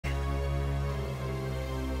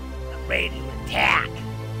ready to attack.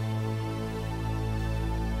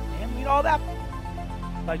 And read all that.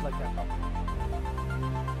 Like that. Probably.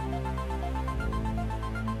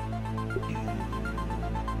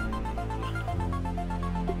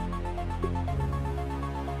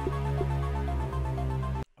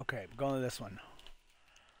 Okay, I'm going to this one.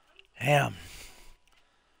 Damn.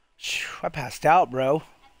 I passed out, bro.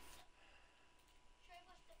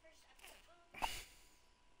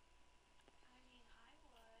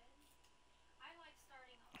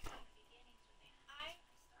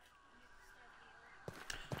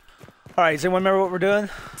 All right, does anyone remember what we're doing?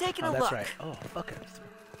 Taking a that's look. Right. Oh, okay.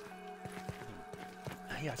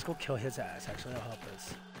 Yeah, let's go kill his ass. Actually, that'll help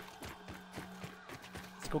us.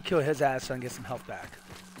 Let's go kill his ass so I can get some health back.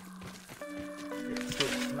 Let's do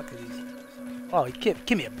this. Look at these. Oh,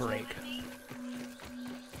 give me a break.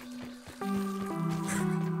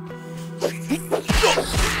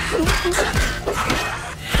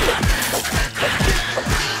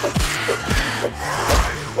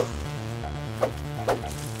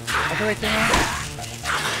 Right there.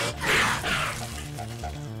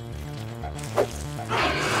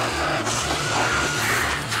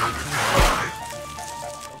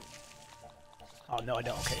 Oh no, I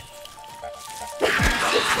don't. Okay.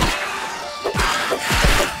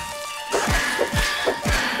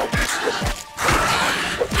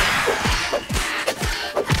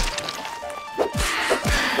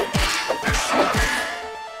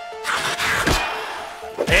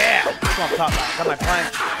 Yeah, that's what I'm talking about. Got my plank.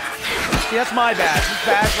 See, that's my badge. This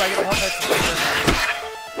badge where I get the help.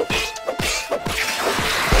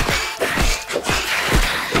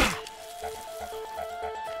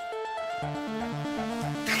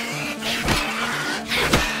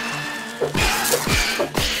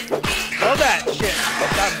 Throw that shit. I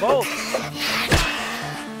got both.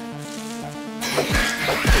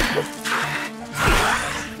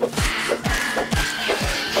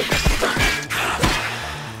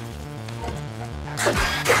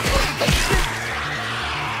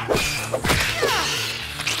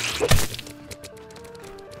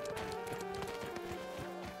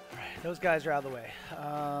 Those guys are out of the way.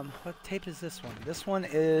 What tape is this one? This one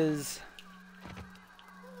is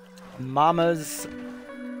Mama's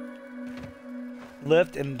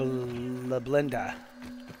Lift in Blenda.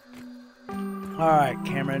 Alright,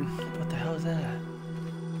 Cameron. What the hell is that?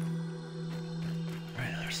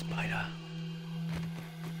 Alright, another spider.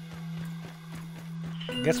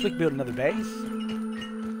 Guess we can build another base.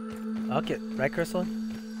 Okay, right, Crystal?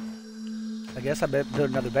 I guess I better build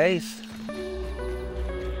another base.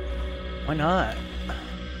 Why not?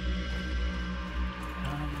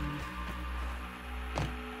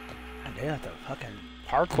 I do have to fucking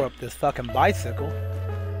parkour up this fucking bicycle.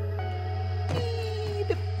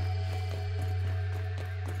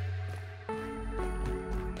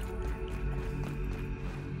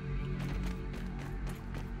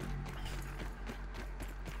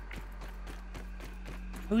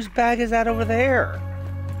 Whose bag is that over there?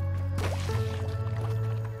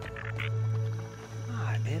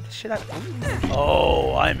 Shit,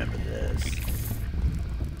 oh, I remember this.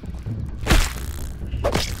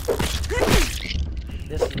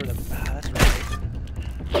 This is where the... that's right.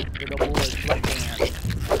 Good old boy's left hand.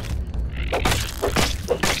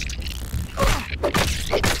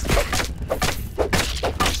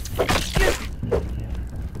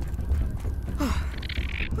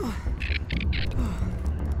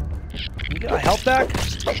 You get my health back?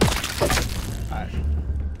 Alright.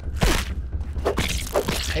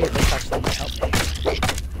 Hey, this actually might help me.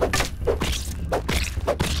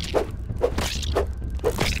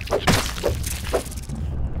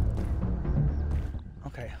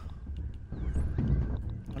 Okay.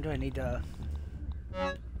 What do I need to...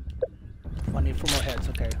 I need 4 more heads,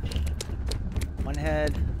 okay. 1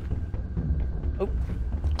 head. Oh,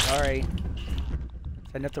 sorry. Is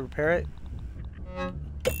that enough to repair it?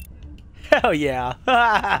 Hell yeah.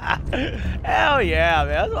 Hell yeah, man.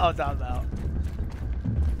 That's what I'm talking about.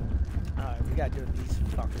 We gotta do it with these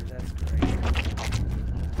fuckers, that's great.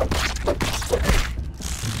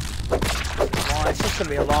 It's just gonna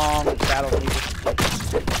be a long battle.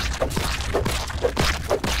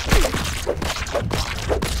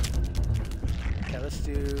 Okay, let's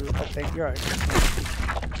do... oh, thank you, you're alright.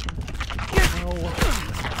 No.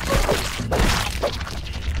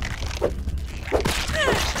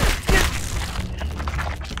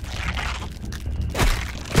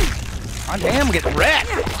 Oh, damn, I'm getting wrecked!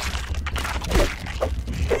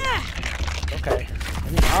 Okay,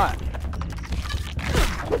 maybe not.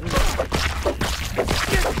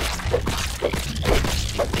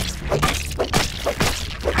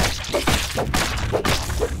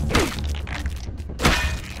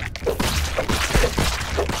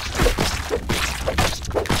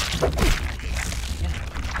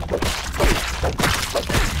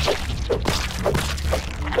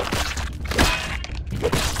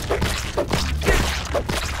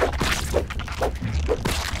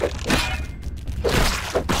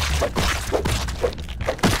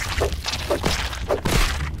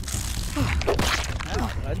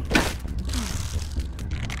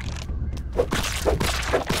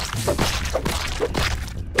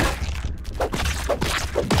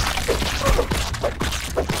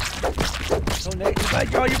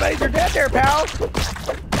 all your buddies are dead there, pal.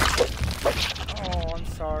 Oh, I'm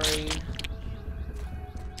sorry.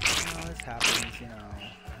 Oh, this happens, you know.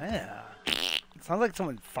 Yeah. It sounds like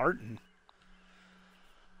someone farting.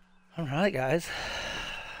 Alright, guys.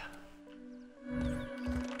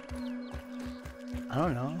 I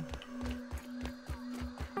don't know.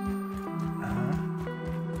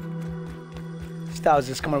 I was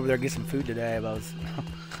just coming over there to get some food today, but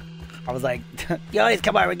I was like, you always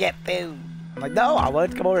come over and get food. I'm like, no, I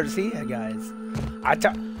wanted to come over to see you guys. I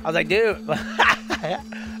was like, dude.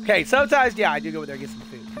 Okay, sometimes, yeah, I do go over there and get some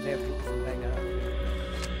food. They have something,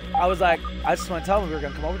 I was like, I just want to tell them we were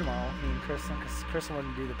going to come over tomorrow, me and Kristen, because Kristen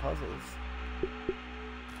wanted to do the puzzles.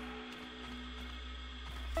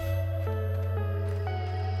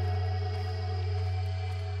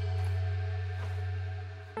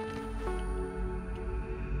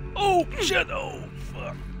 Oh, shit. Oh,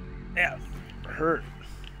 fuck. Yeah, it hurt.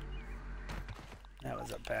 That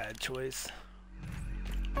was a bad choice.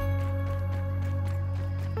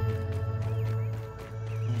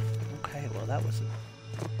 Okay, well, that was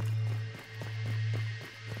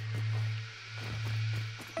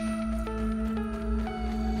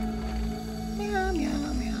meow,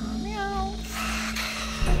 meow, meow, meow.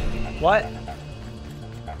 What?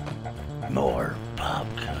 More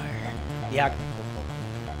popcorn. Yeah.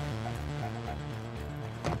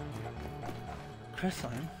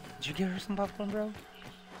 Kristen, did you get her some popcorn, bro?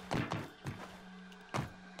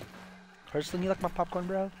 Kristen, you like my popcorn,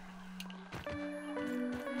 bro?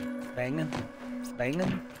 It's banging. It's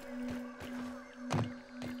banging.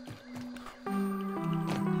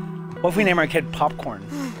 What if we name our kid Popcorn?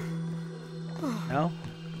 No?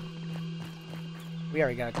 We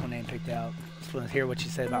already got a cool name picked out. Just want to hear what you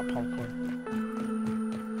said about popcorn.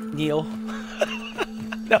 Neil.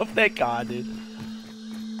 No, thank God, dude.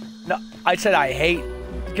 No, I said I hate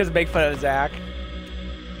because make fun of Zach.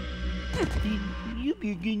 You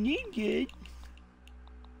be good, good.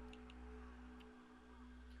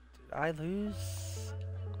 Did I lose?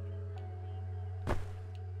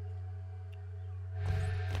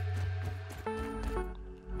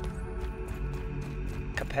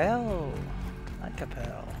 Capel. Not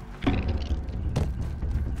Capel.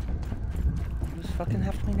 Who's fucking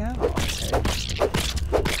after me now? Okay.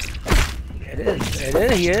 It is. It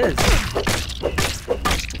is. He is.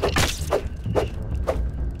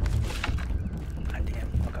 Goddamn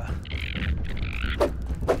fucker.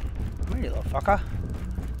 Come here, you little fucker.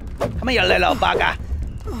 Come here, you little bugger.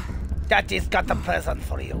 Daddy's got the present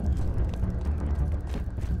for you.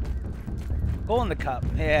 Go in the cup.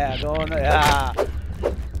 Yeah, go in the. Yeah.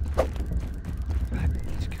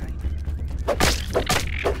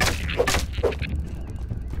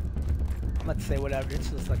 Let's say whatever. It's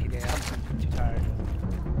just lucky day. I'm too tired.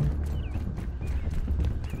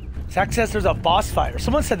 Zach says there's a boss fight. Or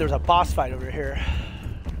someone said there's a boss fight over here.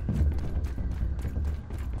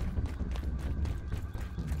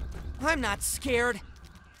 I'm not scared.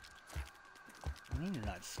 I mean you're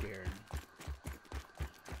not scared.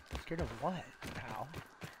 Scared of what, pal?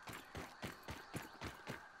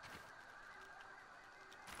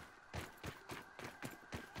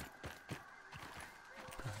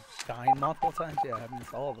 Dying multiple times? Yeah, it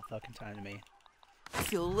happens all the fucking time to me. I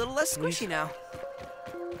feel a little less squishy now.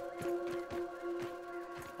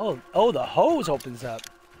 Oh, the hose opens up.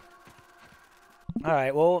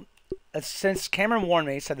 Alright, well, since Cameron warned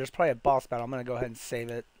me, he said there's probably a boss battle, I'm gonna go ahead and save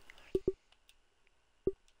it.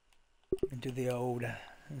 And do the old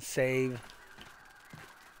and save.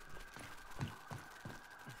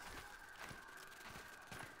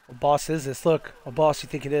 What boss is this? Look, what boss you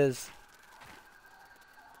think it is?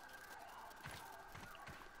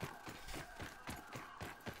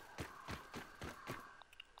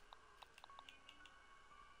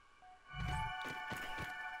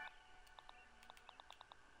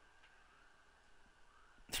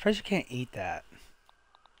 I'm surprised you can't eat that.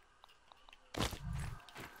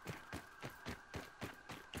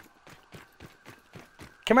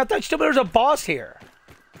 Come out there, still there's a boss here.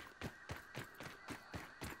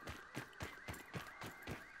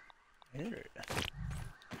 It's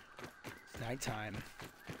nighttime.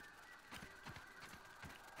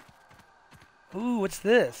 Ooh, what's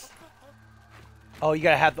this? Oh, you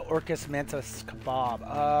gotta have the Orcus Mantis kebab.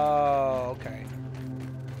 Oh, okay.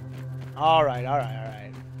 Alright, alright, alright.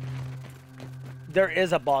 There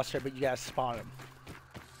is a boss here, but you gotta spawn him.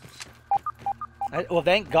 Well,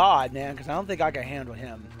 thank God, man, because I don't think I can handle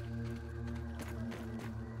him.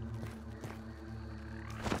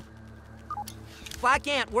 Black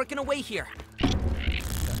Ant working away here.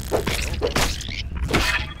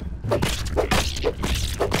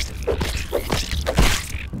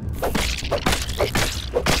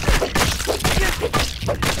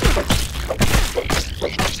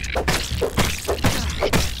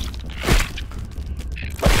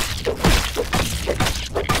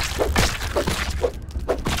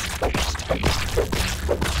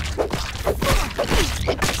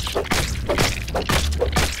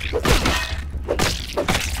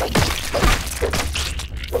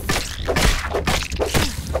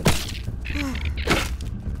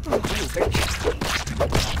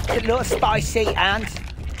 little spicy ants.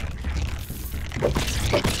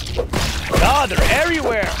 God, they're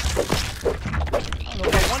everywhere. I don't know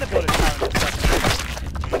if I want to build a tower in this second.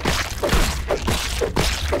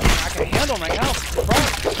 I can handle them right now.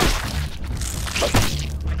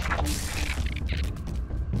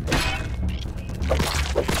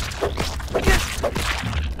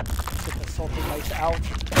 Get the salty lights out.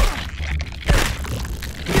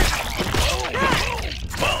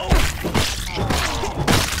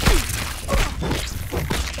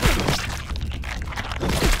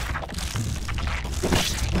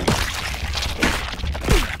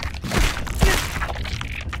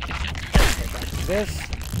 This.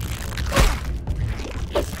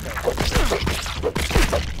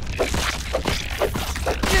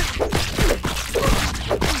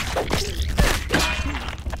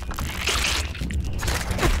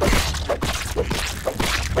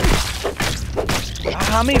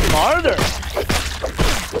 How many are there?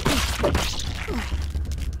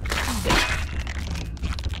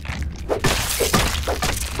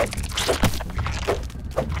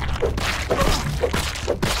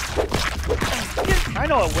 I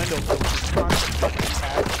know a window is constant fucking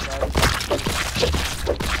attack,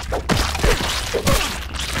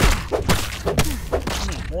 I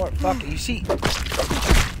need more fucking, you see.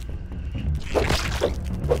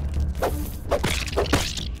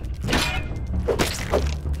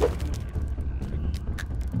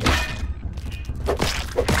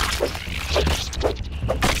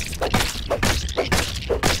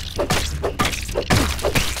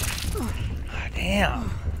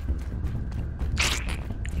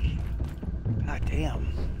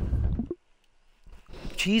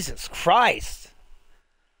 Jesus Christ.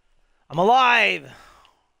 I'm alive.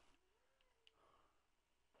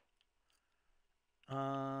 No.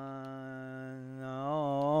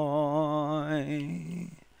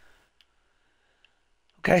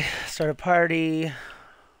 Okay, start a party.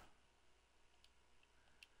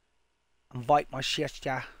 Invite my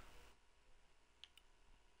sister.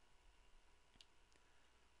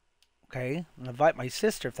 Okay, I'm gonna invite my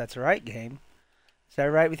sister if that's the right game. Is that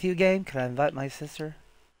right with you, game? Can I invite my sister?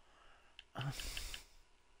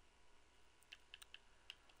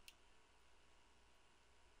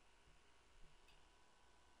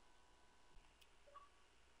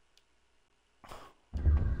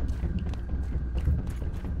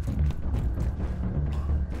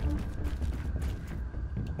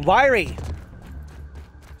 Wiry.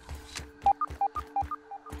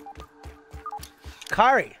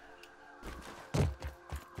 Kari.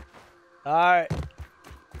 Alright.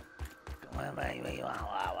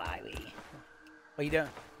 What are you doing?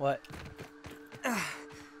 What?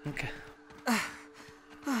 Okay.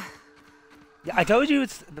 Yeah, I told you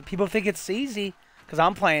it's people think it's easy because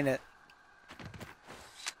I'm playing it.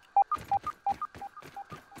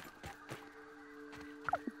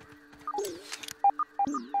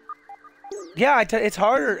 Yeah, it's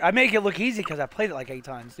harder. I make it look easy because I played it like 8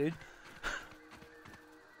 times, dude.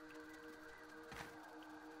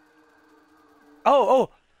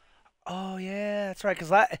 Oh yeah, that's right. Cause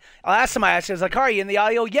last time I asked you, I was like, "Are you in the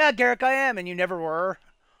audio?" Yeah, Garrick, I am, and you never were.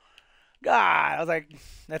 God, I was like,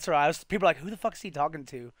 "That's right." People are like, "Who the fuck is he talking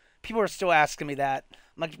to?" People are still asking me that.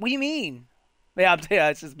 I'm like, "What do you mean?" Yeah,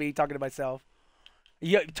 it's just me talking to myself.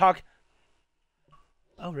 You talk.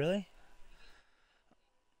 Oh really?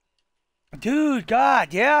 Dude,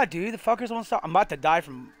 God, yeah, dude, the fuckers won't stop. I'm about to die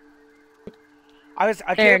from. I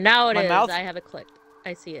there, can't. now it my is. mouth... I have it clicked.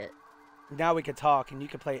 I see it. Now we can talk, and you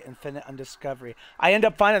can play Infinite Undiscovery. I end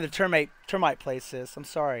up finding the termite place, sis. I'm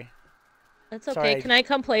sorry. That's okay. Sorry, Can I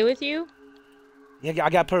come play with you? Yeah, I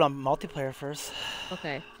gotta put it on multiplayer first.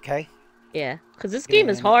 Okay. Okay. Yeah, because this game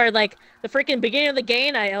is hard. Like, the freaking beginning of the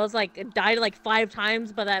game, I was like, died like 5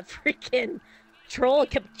 times, but that freaking troll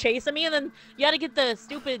kept chasing me, and then you had to get the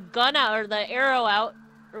stupid gun out, or the arrow out,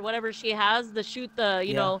 or whatever she has, to shoot the,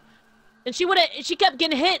 you know... And she kept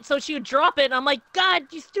getting hit, so she would drop it, and I'm like, God,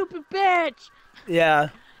 you stupid bitch! Yeah.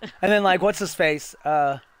 And then, like, what's his face?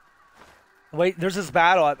 Wait, there's this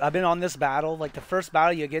battle. I've been on this battle. Like, the first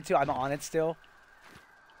battle you get to, I'm on it still.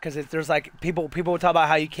 Because there's, like, people talk about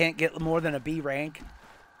how you can't get more than a B rank.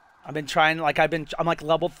 I've been trying, like, I'm, like,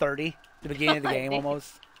 level 30 at the beginning of the game,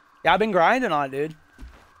 almost. Yeah, I've been grinding on it, dude.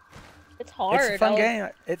 It's hard. It's a fun game.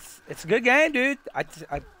 It's a good game, dude. I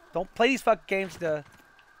don't play these fucking games to...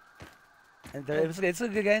 And it's a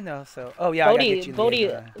good game though. So yeah,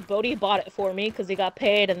 Bodhi bought it for me because he got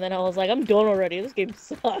paid, and then I was like, I'm done already. This game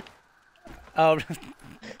sucks. Oh.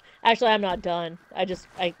 Actually, I'm not done.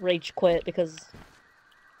 I rage quit because.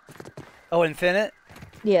 Oh, Infinite.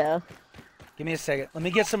 Yeah. Give me a second. Let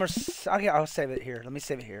me get some more. Okay, I'll save it here. Let me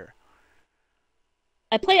save it here.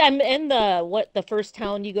 I'm in the first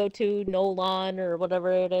town you go to, Nolan or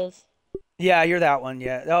whatever it is. Yeah, you're that one.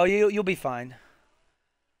 Yeah. Oh, you'll be fine.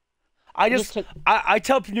 I I just just took I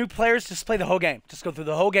tell new players just play the whole game. Just go through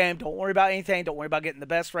the whole game. Don't worry about anything. Don't worry about getting the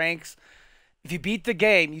best ranks. If you beat the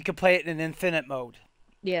game, you can play it in infinite mode,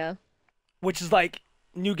 yeah. which is like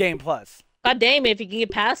new game plus. God damn it, if you can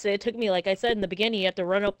get past it. It took me, like I said in the beginning, you have to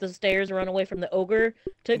run up the stairs, run away from the ogre.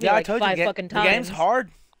 Took me Yeah, I like told you five fucking the times. game's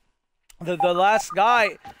hard. The last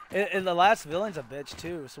guy, and the last villain's a bitch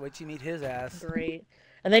too. So wait till you meet his ass. Great.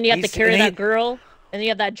 And then you have to carry that girl, and then you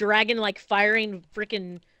have that dragon like firing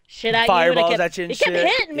freaking shit at Fireballs you. And at you and it kept shit.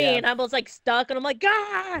 hitting me, Yeah. and I was like stuck, and I'm like,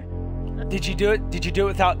 ah! Did you do it? Did you do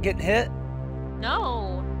it without getting hit?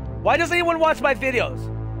 No. Why does anyone watch my videos?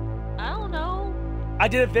 I don't know. I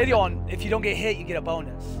did a video on if you don't get hit, you get a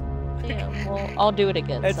bonus. Damn, well, I'll do it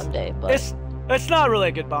again someday, but... It's not really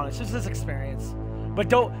a good bonus. It's just experience. But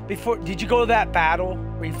did you go to that battle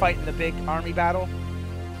where you fight in the big army battle?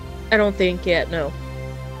 I don't think yet, no.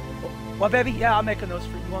 What, baby? Yeah, I'm making those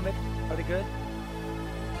for you. You want to make? Are they good?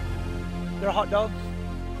 They're hot dogs.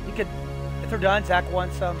 You could, if they're done, Zach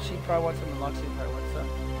wants some. She probably wants some, and Luxie probably wants some.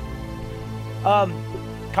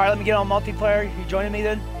 Kai, let me get on multiplayer. You joining me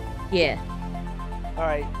then? Yeah. All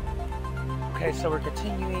right. Okay, so we're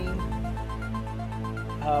continuing.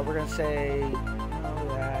 We're gonna say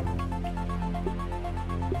that.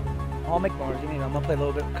 I'll make more. I'm gonna play a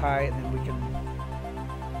little bit with Kai, and then we can.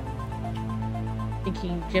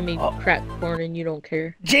 Thinking Jimmy crack corn and you don't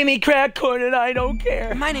care. Jimmy crack corn and I don't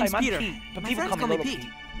care. My name's Hi, I'm Peter. Pete, but My people friends call me call me Little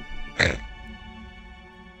Pete. Pete.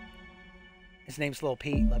 His name's Little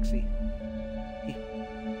Pete, Lexi.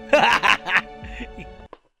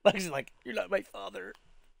 Lexi's like, you're not my father.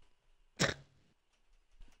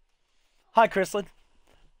 Hi, Chrislyn.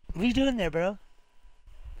 What are you doing there, bro?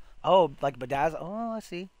 Oh, like bedazzle. Oh, I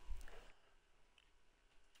see.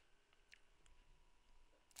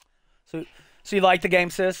 So you like the game,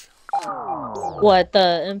 sis? What,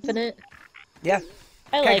 the Infinite? Yeah.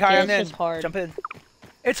 I Okay, like Kai, it, I'm it's in. just hard. Jump in.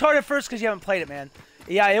 It's hard at first because you haven't played it, man.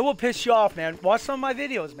 Yeah, it will piss you off, man. Watch some of my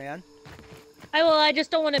videos, man. I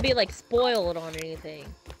just don't want to be, like, spoiled on anything.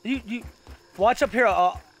 You watch up here.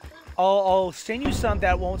 I'll send you some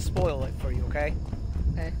that won't spoil it for you, okay?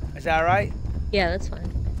 Okay. Is that all right? Yeah, that's fine.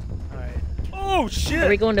 All right. Oh, shit. Are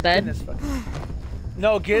we going to bed? Goodness,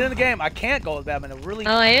 no, get in the game. I can't go to bed. I'm in a really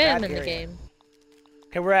Oh, I am bad in the area. game.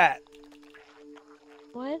 Okay, we're at.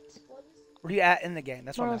 What? Where are you at in the game?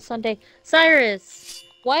 That's what I'm Tomorrow asking. Sunday. Cyrus,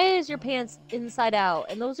 why is your pants inside out?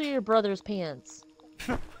 And those are your brother's pants.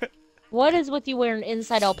 What is with you wearing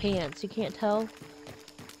inside out pants? You can't tell?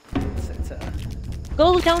 It's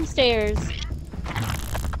Go downstairs.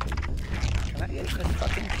 Can I get this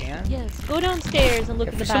fucking can? Yes, go downstairs and look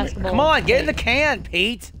at the basketball. Come on, get in the can,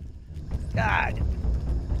 Pete. God.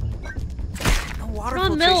 No water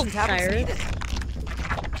Come on, filtration's milk, happening Cyrus. needed.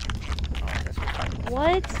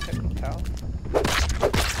 What? Towel. I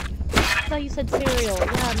thought you said cereal.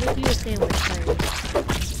 Yeah, make you a sandwich,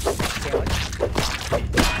 Cyrus.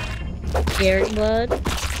 Gary, bud.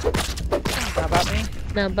 How about me?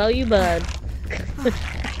 Now about you, bud.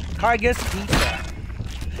 Car gets pizza.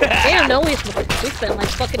 Damn, no, we spent like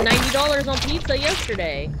fucking $90 on pizza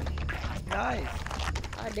yesterday. Nice.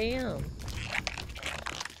 God damn.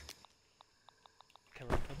 Can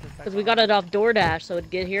we put this back Because we on? got it off DoorDash, so it'd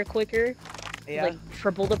get here quicker. Yeah. Like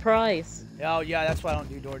triple the price. Oh yeah, that's why I don't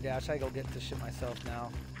do DoorDash. I go get this shit myself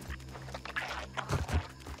now. Oh,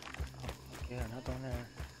 yeah, not down there.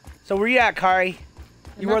 So where you at, Kari?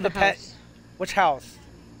 I'm You at were the pet. house. Which house?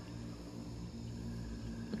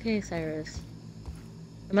 Okay, Cyrus.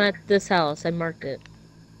 I'm at this house. I marked it.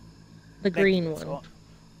 The green one.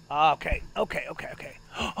 Ah, okay.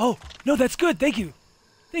 Oh, no, that's good. Thank you.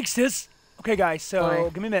 Thanks, sis. Okay, guys, so Why?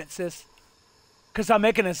 give me a minute, sis. Because I'm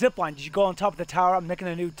making a zip line. Did you go on top of the tower? I'm making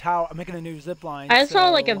a new tower. I'm making a new zip line. I saw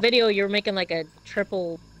like a so- video you were making like a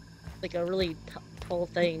triple, like a really tall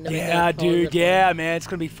thing. To make Yeah, a tall dude. zip line. Yeah, man. It's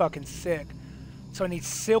going to be fucking sick. So I need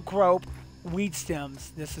silk rope, weed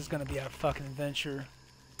stems. This is going to be a fucking adventure.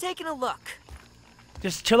 Taking a look.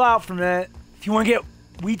 Just chill out for a minute. If you want to get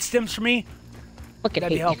weed stems for me, Fucking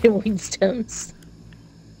That'd be hate helpful. weed stems.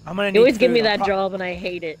 I'm going to need You always give me food. that job and I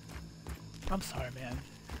hate it. I'm sorry, man.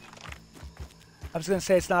 I was gonna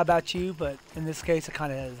say it's not about you, but in this case, it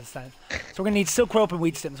kind of is this time. So we're gonna need silk rope and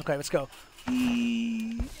weed stems. Okay, let's go.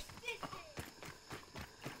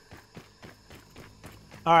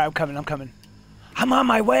 All right, I'm coming. I'm on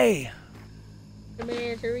my way. The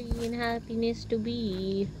misery and happiness to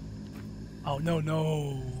be. Oh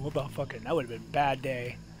no. What about fucking? That would have been a bad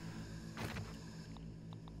day.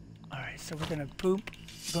 All right, so we're gonna boom.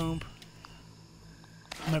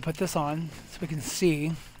 I'm gonna put this on so we can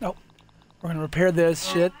see. Oh, we're gonna repair this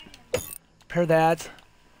shit. Repair that.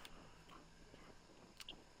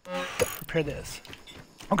 Repair this.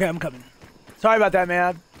 Okay, I'm coming. Sorry about that,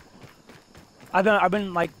 man. I've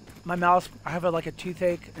been like my mouse. I have like a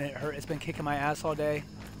toothache and it hurt. It's been kicking my ass all day.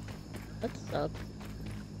 That sucks.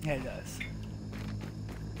 Yeah, it does.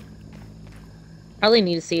 Probably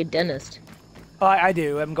need to see a dentist. Oh, I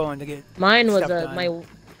do. I'm going to get. Mine was stuff done.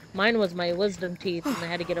 mine was my wisdom teeth, and I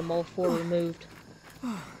had to get them all 4 removed.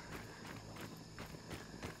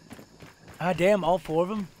 Ah, damn, all 4 of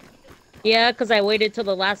them. Yeah, because I waited till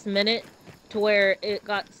the last minute to where it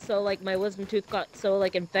got so like my wisdom tooth got so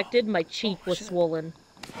like infected, my cheek was swollen.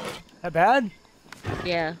 That bad?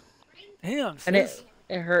 Yeah. Damn. And it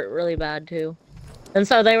hurt really bad too. And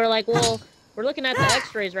so they were like, well, we're looking at the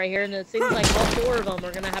x-rays right here, and it seems like all 4 of them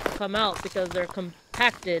are going to have to come out because they're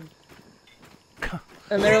compacted.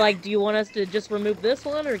 And they're like, do you want us to just remove this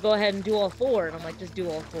one or go ahead and do all 4? And I'm like, just do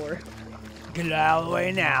all 4. Get it out of the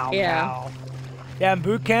way now. Yeah. Now. Yeah, in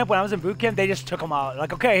boot camp, when I was in boot camp, they just took them out.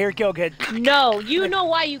 Like, okay, here, kill kid. No, you know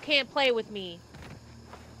why you can't play with me.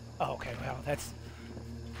 Oh, okay, well, that's...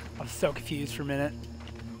 I was so confused for a minute.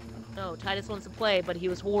 No, Titus wants to play, but he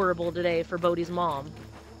was horrible today for Bodhi's mom.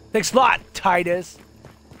 Thanks a lot, Titus.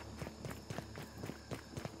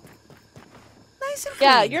 Nice and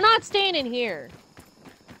Yeah, clean. you're not staying in here.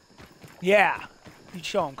 Yeah. You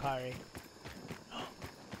show him, Kyrie. Oh,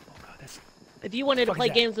 God, that's... If you wanted to Fuck play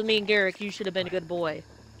is that? games with me and Garrick, you should have been a good boy.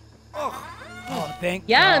 Oh, thank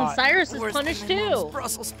Yeah, God. and Cyrus is Worse punished than my mom's too.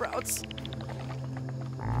 Brussels sprouts.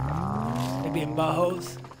 They being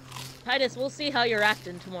bohos. Titus, we'll see how you're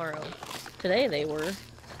acting tomorrow. Today they were.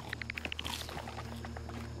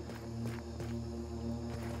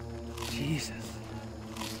 Jesus.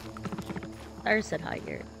 Cyrus said hi,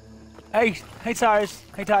 Garrick. Hey, Cyrus.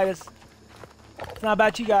 Hey, Titus. It's not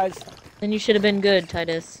about you guys. Then you should have been good,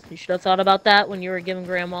 Titus. You should have thought about that when you were giving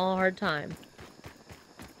Grandma a hard time.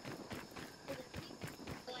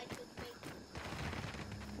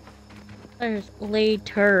 Cyrus,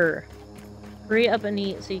 later. Hurry up and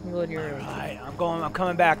eat so you can go in your room. Alright, I'm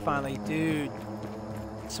coming back finally, dude.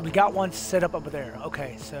 So we got one set up over there.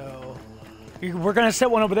 Okay, so we're gonna set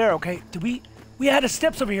one over there, okay? We had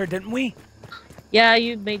steps over here, didn't we? Yeah,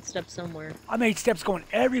 you made steps somewhere. I made steps going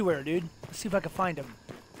everywhere, dude. Let's see if I can find them.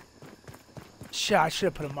 Shit, I should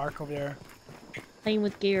have put a mark over there. Playing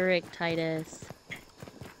with Garrick, Titus.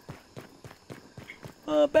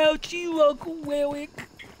 How about you, Uncle Warwick? That's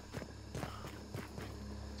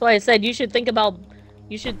why I said you should think about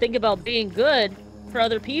being good for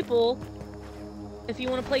other people if you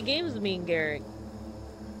want to play games with me and Garrick.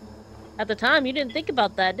 At the time, you didn't think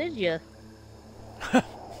about that, did you?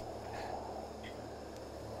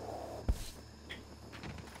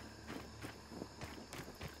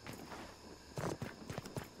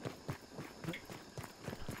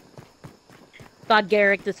 God,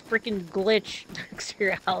 Garrick, this freaking glitch next to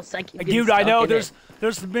your house. I keep getting Dude, I stuck know.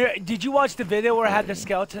 in Did you watch the video where I had the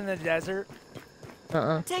skeleton in the desert?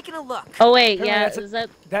 it. Taking a look. Oh wait, Apparently yeah. that's Is that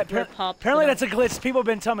where it pops apparently it that's up? a glitch. People have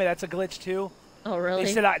been telling me that's a glitch too. Oh really?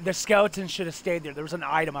 They said the skeleton should have stayed there. There was an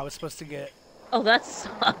item I was supposed to get. Oh, that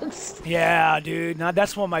sucks. Yeah, dude. Now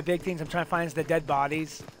that's one of my big things I'm trying to find is the dead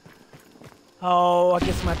bodies. Oh, I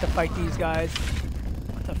guess I'm gonna have to fight these guys.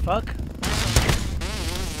 What the fuck?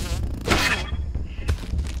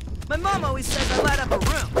 My mom always says I light up a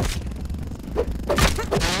room.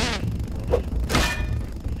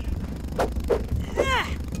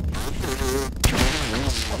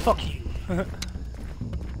 Oh, fuck you.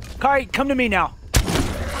 Kari, come to me now.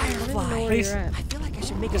 Firefly. Please. Where you're at. I feel like I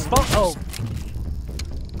should make Just a fall.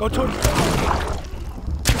 Oh. Go towards.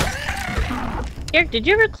 Garrick, did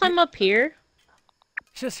you ever climb up here?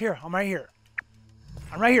 It's just here. I'm right here.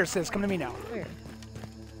 I'm right here, sis. Come to me now. Where?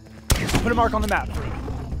 I'll put a mark on the map for you.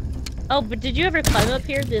 Oh, but did you ever climb up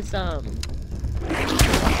here? This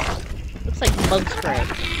looks like bug spray.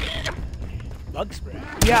 Bug spray.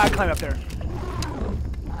 Yeah, I climbed up there.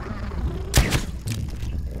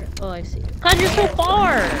 Oh, I see. God, you're so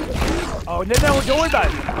far. Oh, no, don't worry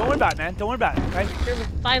about it. Don't worry about it, man. Don't worry about it, okay? You're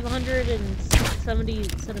 570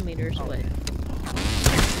 centimeters away.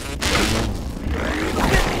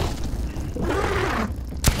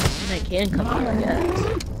 And I can come up, I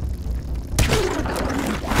guess.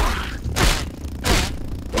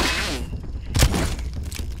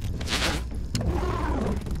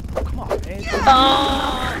 Come on, man.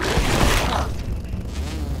 Oh!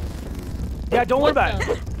 Yeah, don't worry about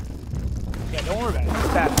the- it. Yeah, don't worry about it.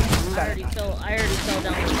 It's bad. I already fell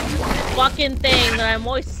down this fucking thing that I'm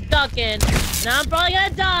always stuck in. Now I'm probably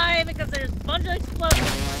gonna die because there's a bunch of explosions.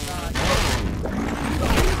 Oh my god.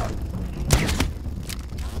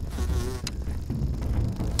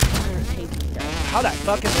 How that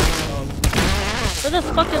fucking thing? Where the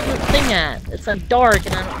fuck is this thing at? It's like dark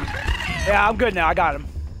and I don't. Yeah, I'm good now. I got him.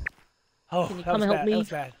 Oh, Can you that come was help bad. me? That was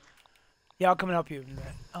bad. Yeah, I'll come and help you.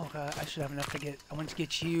 Oh god, I should have enough to get. I want to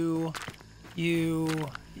get you,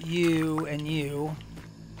 and you.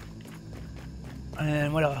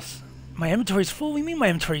 And what else? My inventory's full. What do you mean my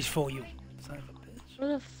inventory's full? You son of a bitch. Where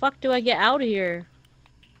the fuck do I get out of here?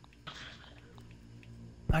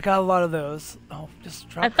 I got a lot of those. Oh, just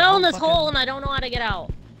drop. I fell in this hole and I don't know how to get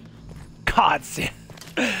out. God,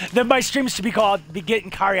 then my stream should be called "Be Getting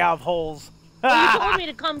Kari Out of Holes." Well, you told me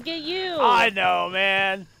to come get you. I know,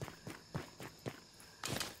 man.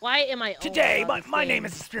 Why am I? Today, oh my, my name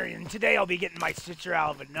is Asperian. Today I'll be getting my sister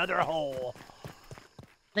out of another hole.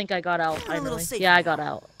 I think I got out finally. Yeah, I got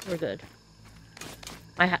out. We're good.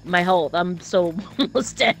 My health. I'm so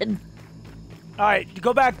almost dead. All right,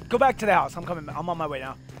 go back to the house. I'm coming. I'm on my way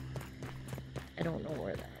now. I don't know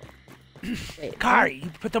where that. Wait, Kari, you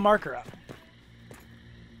put the marker up.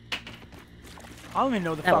 I don't even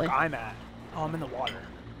know the fuck way. I'm at. Oh, I'm in the water.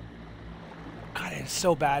 God, it's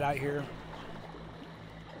so bad out here.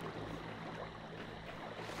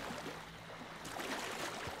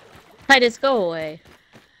 Titus, go away.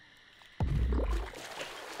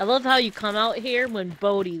 I love how you come out here when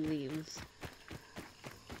Bodhi leaves.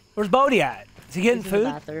 Where's Bodhi at? Is he getting He's food? in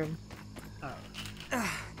the bathroom.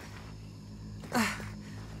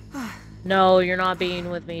 No, you're not being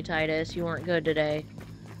with me, Titus. You weren't good today.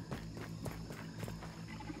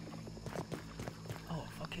 Oh,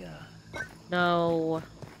 fuck yeah. No.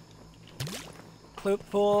 Clip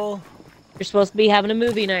full. You're supposed to be having a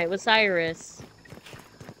movie night with Cyrus.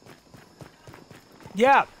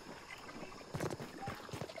 Yeah.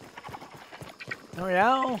 Oh,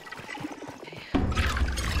 yeah.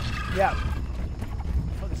 Yeah.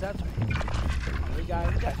 What is that? We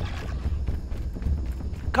got it.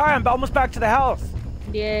 Kari, I'm almost back to the house.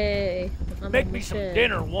 Yay. I'm Make on me the some shit.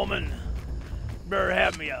 dinner, woman. Better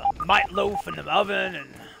have me a mite loaf in the oven and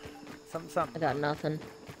something. I got nothing.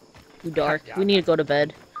 Too dark. Yeah. We need to go to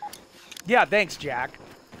bed. Yeah, thanks, Jack.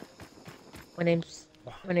 My name's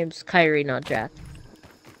Kyrie, not Jack.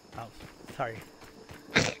 Oh, sorry.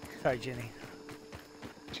 Sorry, Jenny.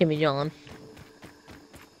 Jimmy John.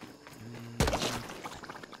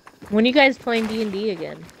 When are you guys playing D&D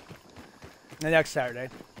again? The next Saturday.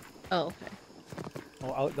 Oh, okay.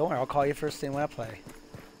 Well, don't worry, I'll call you first thing when I play.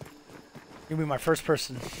 You'll be my first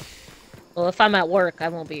person. Well, if I'm at work, I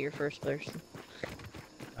won't be your first person.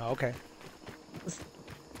 Oh, okay.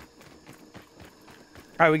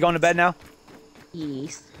 Alright, we going to bed now?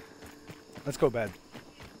 Yes. Let's go to bed.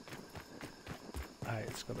 Alright,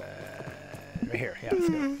 let's go to bed. Right here. Yeah, let's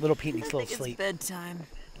go. Little Pete needs a little sleep. It's bedtime.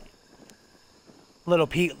 Little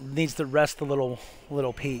Pete needs to rest a little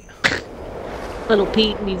Pete. Little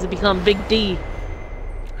Pete needs to become Big D.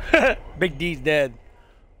 Big D's dead.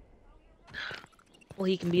 Well,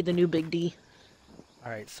 he can be the new Big D.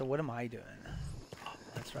 Alright, so what am I doing? Oh,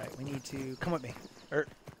 that's right. We need to... Come with me.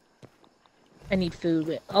 I need food.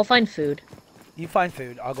 Wait, I'll find food. You find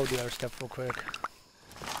food. I'll go do other stuff real quick.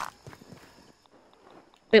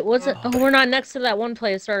 Wait, what's it? Oh, we're not next to that one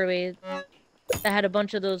place, are we? That had a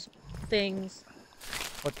bunch of those things.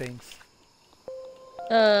 What things?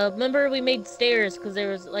 Remember we made stairs because there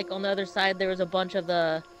was, like, on the other side, there was a bunch of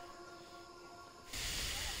the...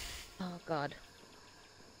 Oh, God.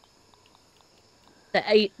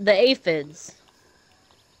 The aphids.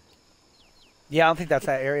 Yeah, I don't think that's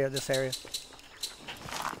that area, this area.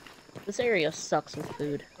 This area sucks with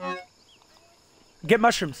food. Get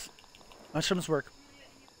mushrooms. Mushrooms work.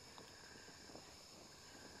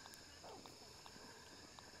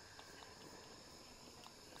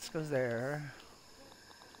 This goes there.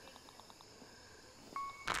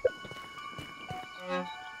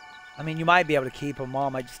 I mean, you might be able to keep them.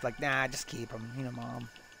 Mom might just like, nah, just keep them. You know, Mom.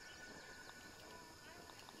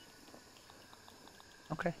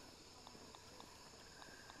 Okay.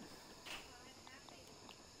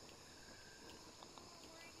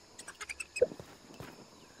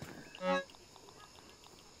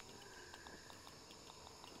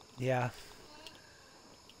 Yeah.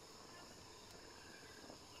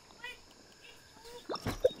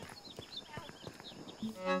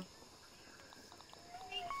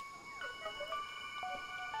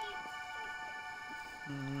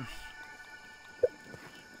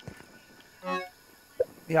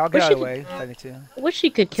 Yeah, I'll get out of the way if I need to. I wish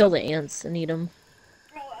you could kill the ants and eat them.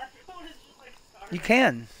 You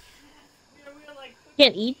can.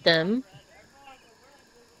 Can't eat them.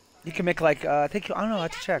 You can make like I think I don't know. I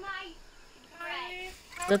have to check.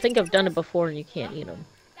 I think I've done it before and you can't eat them.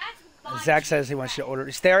 Zach says he wants you to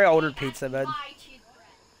order. Stereo ordered pizza, bud.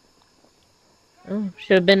 Oh,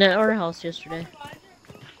 should have been at our house yesterday.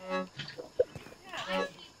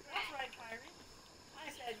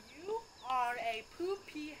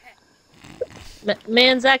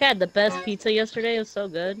 Man, Zach, I had the best pizza yesterday. It was so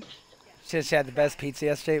good. She had the best pizza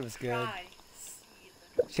yesterday. It was good.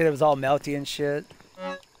 Shit, it was all melty and shit.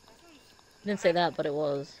 Didn't say that, but it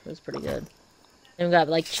was. It was pretty good. And we got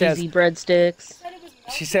like cheesy breadsticks.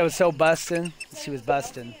 She said it was so busting. She was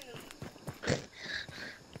busting.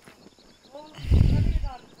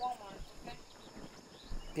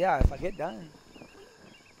 Yeah, if I get done.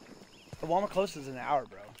 The Walmart closes in an hour,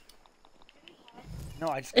 bro. No,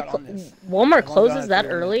 I just got on this. Walmart closes that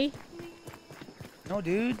early? No,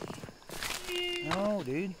 dude. No,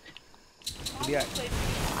 dude. Yeah.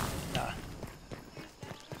 Nah.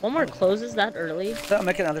 Walmart closes that early? I'm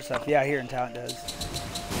making other stuff. Yeah, here in town it does.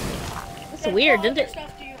 That's weird. Didn't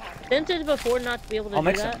it before not to be able to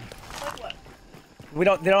do that? We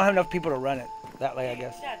don't. They don't have enough people to run it that way, I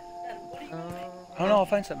guess. I don't know. I'll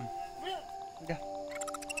find something. Yeah.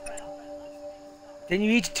 Didn't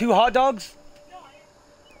you eat 2 hot dogs?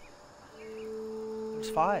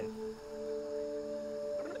 There's 5.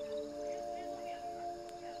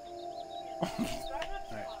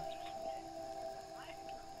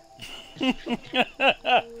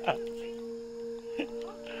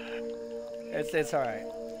 It's all right.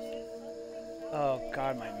 Oh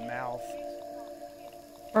God, my mouth.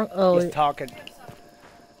 Oh. He's talking.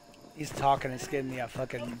 He's talking. It's giving me a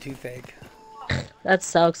fucking toothache. That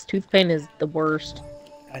sucks. Tooth pain is the worst.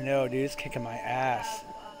 I know, dude. It's kicking my ass.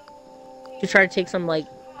 You try to take some like.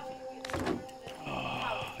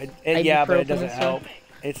 Yeah, but it doesn't help.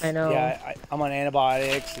 It's, I know. Yeah, I'm on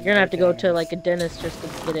antibiotics. You're gonna have to go to like a dentist just to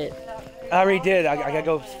get it. I already did. I gotta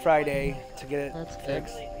go Friday to get it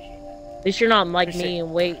fixed. At least you're not like me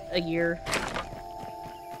and wait a year.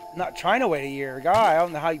 I'm not trying to wait a year. God, I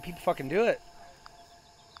don't know how you people fucking do it.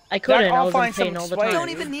 I couldn't. I was in pain all the time. You don't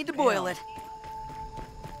even need to boil it.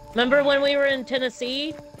 Remember when we were in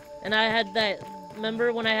Tennessee, and I had that?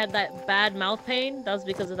 Remember when I had that bad mouth pain? That was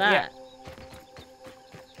because of that.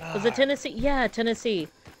 Yeah. Was it Tennessee? Yeah, Tennessee.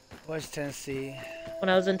 Where's Tennessee? When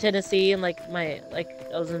I was in Tennessee and like I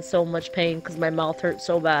was in so much pain because my mouth hurt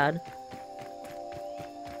so bad.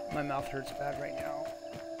 My mouth hurts bad right now.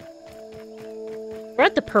 We're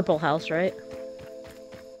at the Purple House, right?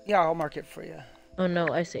 Yeah, I'll mark it for you. Oh no,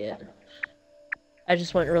 I see it. I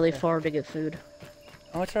just went really far to get food.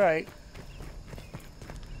 Oh, it's alright.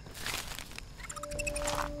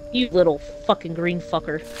 You little fucking green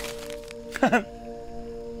fucker.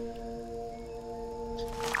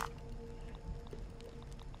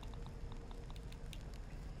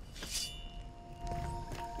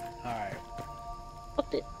 Alright.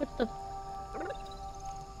 What the?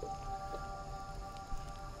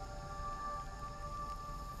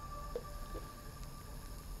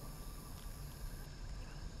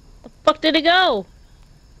 The fuck did it go?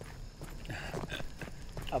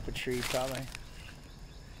 Up a tree, probably.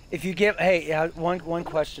 If you get, hey, one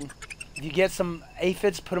question. If you get some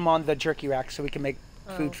aphids, put them on the jerky rack so we can make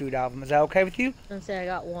food out of them. Is that okay with you? Let's say I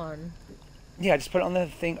got one. Yeah, just put it on the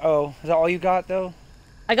thing. Oh, is that all you got though?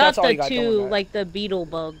 I got the 2, like the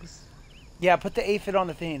BeetleBugs. Yeah, put the aphid on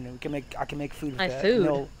the thing. And I can make food with that. Food.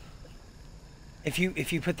 No, if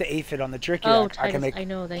you put the aphid on the jerky rack, I can make. I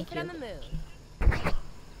know, thank you. I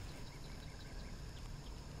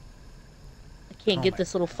can't get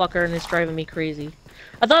this little fucker and it's driving me crazy.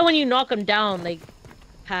 I thought when you knock him down, they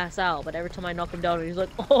pass out, but every time I knock him down, he's like,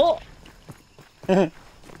 oh!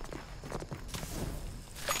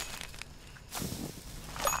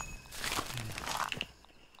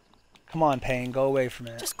 Come on, Payne, go away from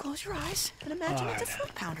it. Just close your eyes and imagine it's a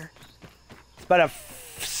fruit pounder. It's about a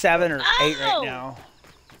 7 or 8 right now.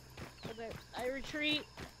 Okay, I retreat.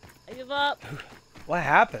 I give up. What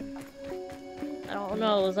happened? I don't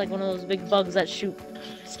know. It was like one of those big bugs that shoot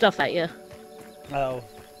stuff at you. Oh.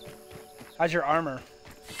 How's your armor?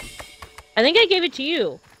 I think I gave it to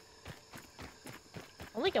you.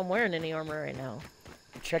 I don't think I'm wearing any armor right now.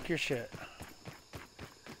 Check your shit.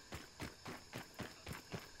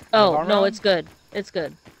 Oh, no, it's good. It's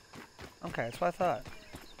good. Okay, that's what I thought.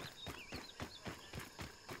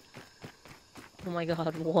 Oh my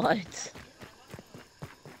god, what?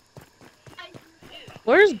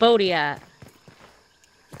 Where's Bodhi at?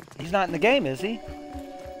 He's not in the game, is he?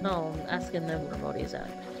 No, I'm asking them where Bodhi's at.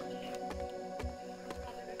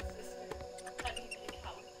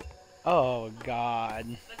 Oh,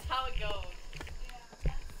 God. That's how it goes.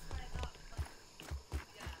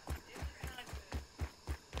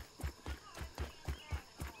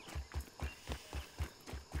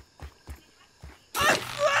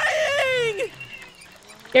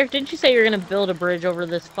 Derek, didn't you say you're gonna build a bridge over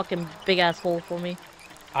this fucking big ass hole for me?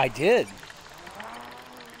 I did.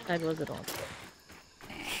 That was it on.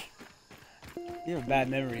 You have bad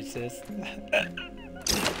memories, sis.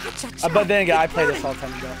 But then again, I played this all the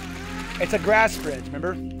time ago. It's a grass bridge,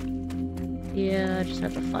 remember? Yeah, I just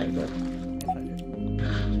have to find it.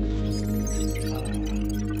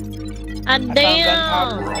 And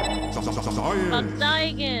damn! I'll die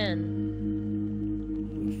again.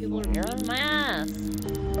 People are kicking my ass.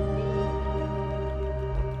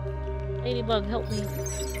 Ladybug, help me.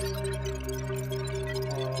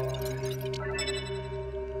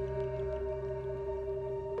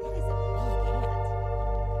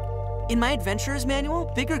 In my adventurer's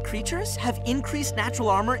manual, bigger creatures have increased natural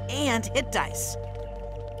armor and hit dice.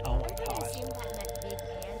 Oh my gosh.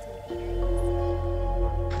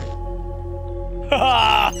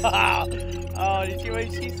 Oh, did you hear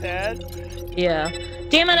what she said? Yeah.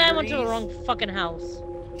 Damn it, I went to the wrong fucking house.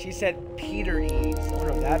 She said Peter eats. I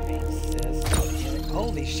wonder what that means, sis.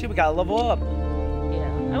 Holy shit, we gotta level up.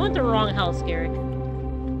 Yeah. I went to the wrong house, Garrick.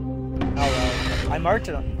 Oh, well. I marked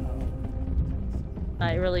it on.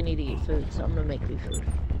 I really need to eat food, so I'm gonna make me food.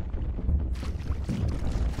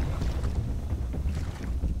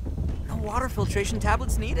 No water filtration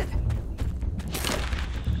tablets needed.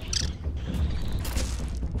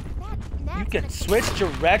 You can switch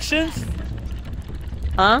directions?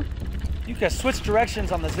 Huh? You can switch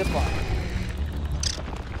directions on the zipline.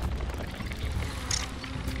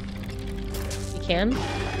 You can?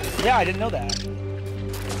 Yeah, I didn't know that.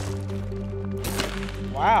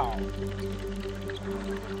 Wow.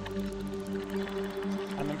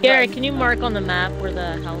 Garrett, can you mark on the map where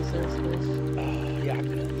the house is, please? Yeah, I'm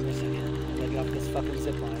good. Just a second. I gotta get off this fucking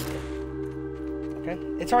zipline. Okay.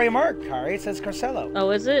 It's already marked, Kari. It says Carcelo. Oh,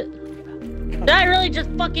 is it? Did I really just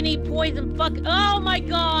fucking eat poison? Fuck. Oh my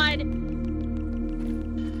god!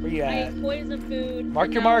 Where you I at? ate poison food.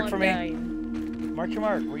 Mark your mark for me. Mark your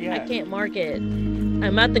mark. Where you at? I can't mark it.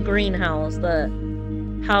 I'm at the greenhouse. The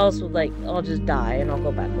house with like, I'll just die and I'll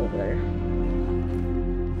go back over there.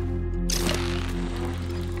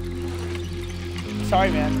 Sorry,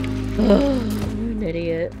 man. You're an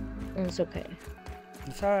idiot. It's okay.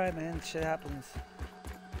 It's alright, man. Shit happens.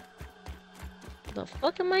 The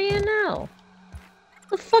fuck am I in now?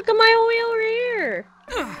 The fuck am I all the way over here?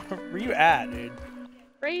 Where you at, dude?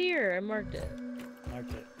 Right here. I marked it.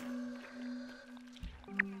 Marked it.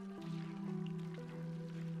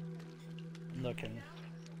 I'm looking.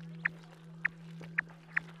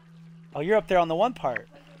 Oh, you're up there on the one part.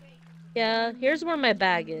 Yeah, here's where my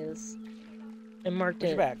bag is. I marked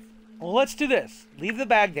Where's it. your bag? Well, let's do this. Leave the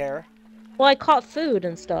bag there. Well, I caught food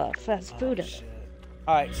and stuff. Fast food in it.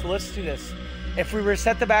 Alright, so let's do this. If we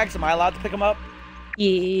reset the bags, am I allowed to pick them up?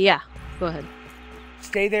 Yeah. Go ahead.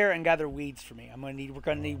 Stay there and gather weeds for me. We're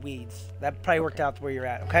gonna need weeds. That probably worked out where you're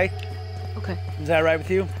at, okay? Okay. Is that right with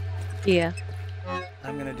you? Yeah.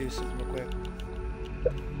 I'm gonna do something real quick.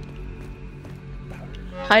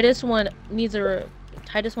 Titus wanted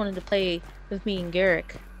to play with me and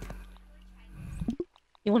Garrick.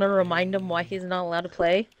 You want to remind him why he's not allowed to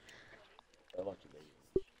play?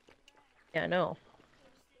 Yeah, I know.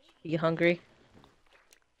 You hungry?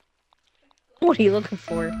 What are you looking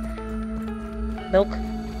for? Milk?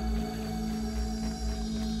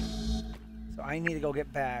 So I need to go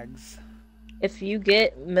get bags. If you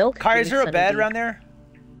get milk... Car, you is there a send bed me. around there?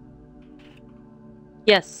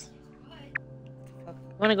 Yes.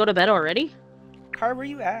 Want to go to bed already? Car, where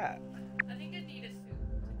you at?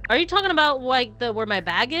 Are you talking about like where my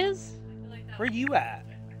bag is? Where you at?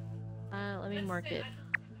 Let me mark it.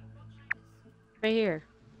 Right here.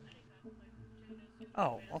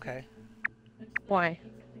 Oh, okay. Why?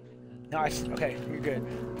 No, okay, you're good.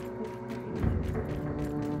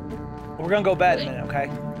 We're gonna go bed in a minute, okay?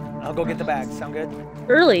 I'll go get the bags. Sound good?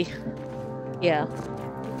 Early. Yeah.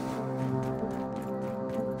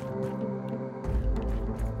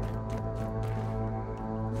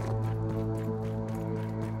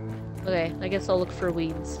 Okay, I guess I'll look for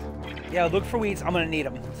weeds. Yeah, look for weeds. I'm gonna need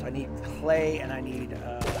them. So I need clay and I need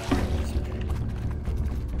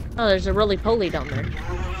Oh, there's a roly-poly down there.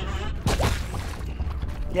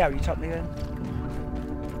 Yeah, you taught me then?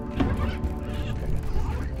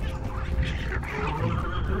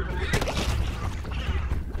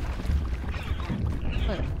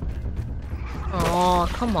 What? Oh,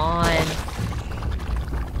 come on.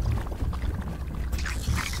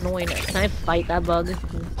 Annoying it. Can I fight that bug and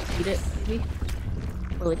eat it, maybe?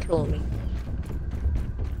 Really killing me.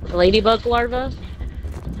 The ladybug larva?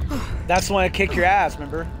 That's the one that kicked your ass,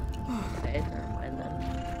 remember? Okay, never mind then.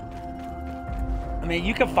 I mean,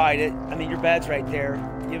 you can fight it. I mean, your bed's right there.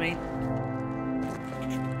 You know what I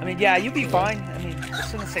I mean, yeah, you'd be fine. I mean,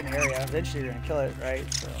 it's in the same area. Eventually, you're gonna kill it,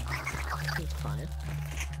 right? So. It's fine.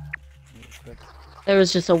 There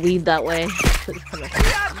was just a weed that way.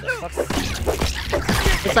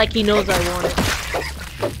 It's like he knows I want it.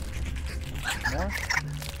 More?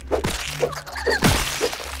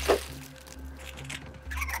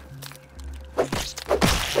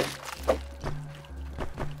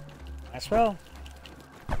 Nice roll.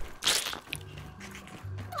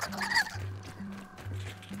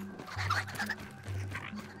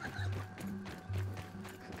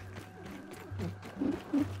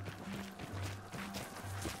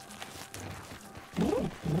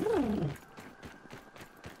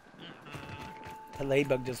 The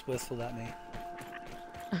ladybug just whistled at me.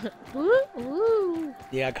 Woo, woo.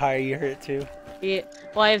 Yeah, Kaya, you heard it too. Yeah.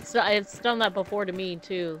 Well, it's done that before to me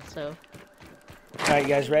too. So. All right, you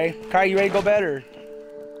guys ready? Kaya, you ready to go bed or?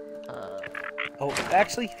 Oh,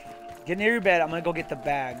 actually, get near your bed. I'm gonna go get the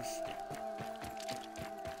bags.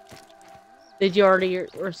 Did you already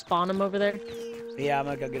respawn them over there? Yeah, I'm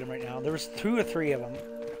gonna go get them right now. There was 2 or 3 of them.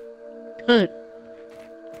 Good.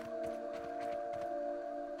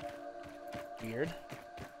 Weird.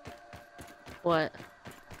 What?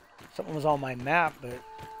 Something was on my map, but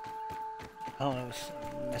I don't know.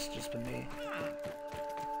 It must have just been me.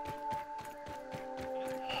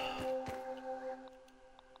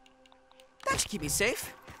 That should keep me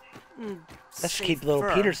safe. That should keep little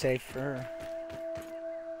Safer. Peter safe for her.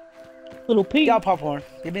 Little Pete. Yeah, I'll popcorn.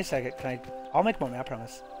 Give me a second. I'll make more, man, I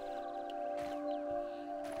promise.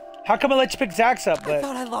 How come I let you pick Zax up, I but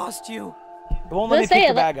thought I lost you. it won't let me Let's say pick it,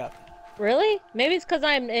 your bag up? Really? Maybe it's because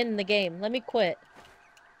I'm in the game. Let me quit.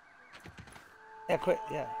 Yeah, quit.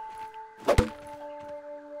 Yeah.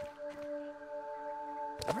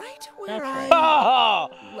 Right where That's I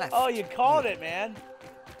right. left. Oh, you called it, man.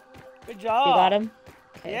 Good job. You got him?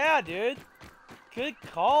 Okay. Yeah, dude. Good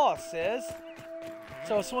call, sis.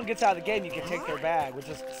 So if someone gets out of the game, you can take their bag, which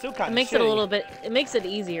is still kind It of makes shitty. it a little bit. It makes it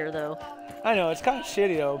easier though. I know, it's kind of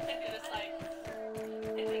shitty, though.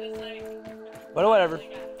 But whatever.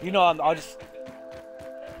 You know, I'll just...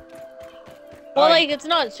 Well, Alright. like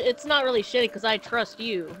it's not really shitty because I trust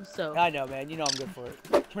you. So. I know, man. You know I'm good for it.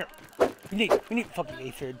 Come here. We need fucking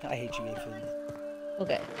aphid. I hate you, aphid.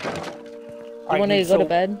 Okay. Alright, You want to dude, go to so-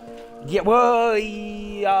 bed? Yeah, well,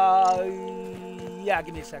 yeah,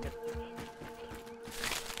 give me a second.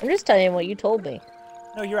 I'm just telling you what you told me.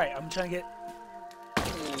 No, you're right. I'm trying to get...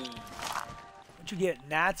 What'd you get?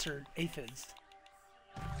 Gnats or aphids?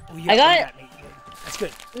 Oh, you I got- one gnat meat. Good. That's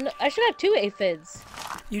good. No, I should have 2 aphids.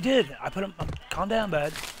 You did. I put them... calm down,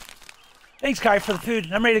 bud. Thanks, Kai, for the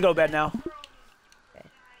food. I'm ready to go to bed now. Okay.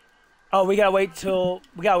 Oh, we gotta wait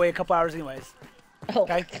a couple hours anyways. Oh.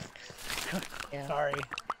 Okay? Yeah. Sorry.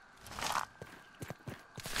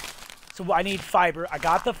 So I need fiber. I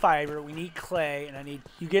got the fiber. We need clay, and I need...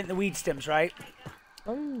 You getting the weed stems, right?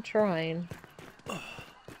 I'm trying.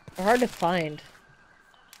 They're hard to find.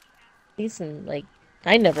 Decent, like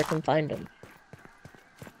I never can find them.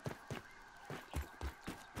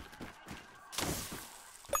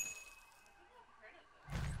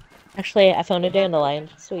 Actually, I found a dandelion.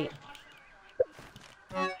 Sweet.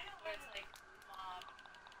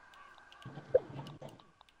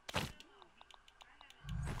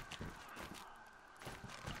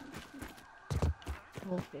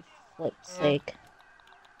 Oh, for flip's sake.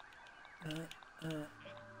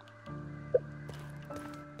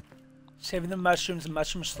 Saving the mushrooms and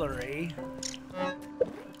mushroom slurry.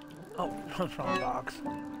 Oh, wrong box.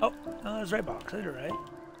 Oh, no, that's the right box. I did it right.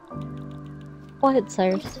 What,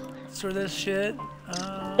 Cyrus? Store this shit.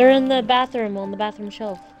 They're in the bathroom, on the bathroom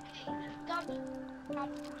shelf.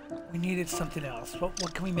 We needed something else.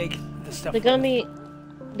 What can we make this stuff The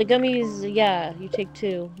with? gummies, yeah, you take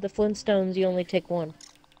 2. The Flintstones, you only take 1.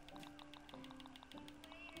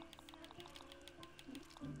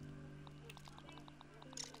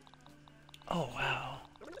 Oh, wow.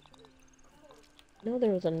 No,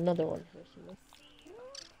 there was another one here somewhere.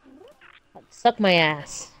 Suck my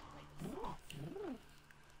ass.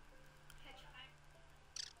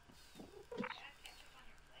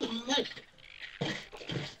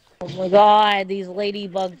 Oh my god, these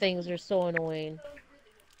ladybug things are so annoying.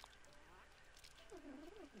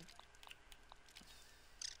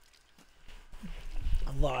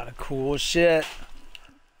 A lot of cool shit.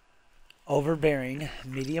 Overbearing,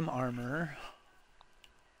 medium armor.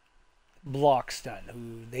 Block stun.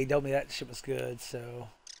 Ooh, they told me that shit was good, so...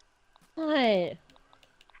 What?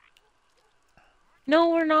 No,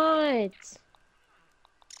 we're not.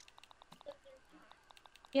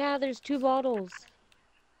 Yeah, there's 2 bottles.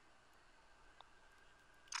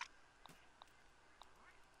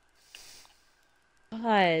 God,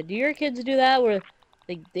 God, do your kids do that where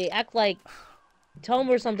they act like tell them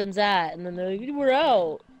where something's at and then they're like, we're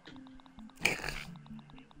out.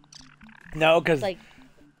 No, It's because like,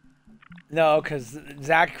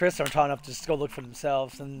 Zach and Chris are tall enough to just go look for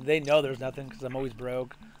themselves, and they know there's nothing because I'm always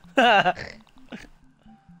broke. Well,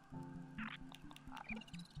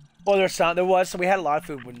 there was, so we had a lot of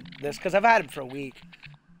food when this, because I've had it for a week.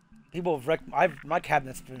 People have wrecked, my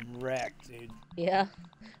cabinet's been wrecked, dude. yeah. I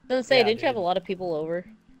was gonna say, Yeah, didn't you have a dude. lot of people over?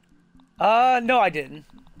 No, I didn't.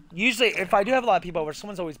 Usually, if I do have a lot of people over,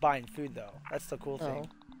 someone's always buying food, though. That's the cool thing. Oh.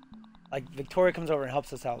 Like, Victoria comes over and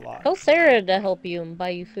helps us out a lot. Tell Sarah to help you and buy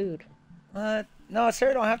you food. No,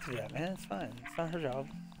 Sarah don't have to do that, man. It's fine. It's not her job.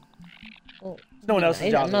 Well, It's no one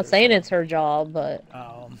else's job. I'm not saying it's her job, but...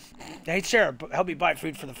 Hey, Sarah, help me buy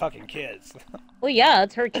food for the fucking kids. Well, yeah,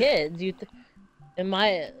 it's her kids. You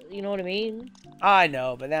know what I mean? I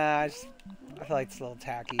know, but nah, I feel like it's a little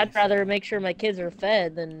tacky. I'd rather make sure my kids are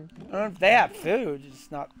fed than... They have food,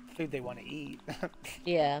 it's not food they want to eat.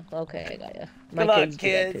 Yeah, okay, I got ya. My Good luck, kids.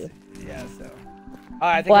 kids. Do that too. Yeah, so.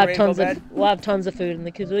 I think We'll have tons of food, and the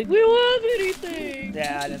kids are like, we don't have anything.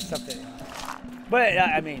 Yeah, that's something. But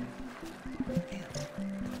I mean,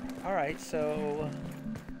 all right, so.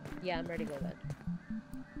 Yeah, I'm ready to go to bed.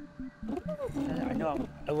 I know.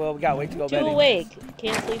 Well, we gotta wait to go to bed. Too awake.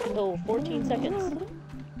 Can't sleep until 14 seconds.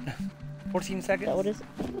 14 seconds? Is that what it is?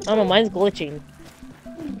 I don't know, mine's glitching.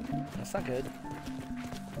 That's not good.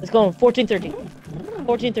 It's going 14, 13.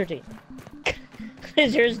 14, 13.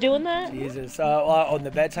 Is yours doing that? Jesus. On the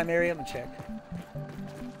bedtime area, let me check.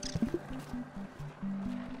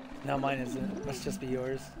 No, mine isn't. Must just be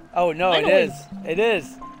yours. Oh, no, it is. It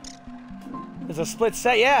is. There's a split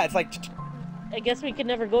set. Yeah, it's like... I guess we could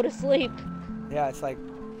never go to sleep. Yeah, it's like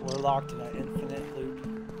we're locked in an infinite loop.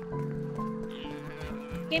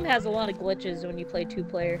 The game has a lot of glitches when you play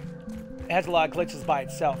 2-player. It has a lot of glitches by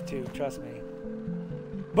itself, too. Trust me.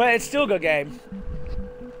 But it's still a good game.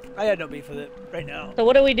 I got no beef with it right now. So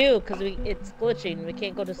what do we do? Because it's glitching. We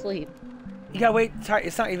can't go to sleep. You gotta wait.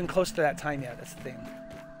 It's not even close to that time yet. That's the thing.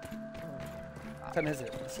 What time is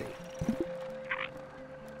it? Let's see.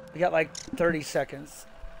 We got like 30 seconds.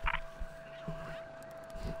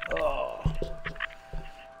 Oh.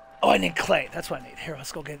 Oh, I need clay. That's what I need. Here,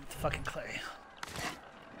 let's go get the fucking clay.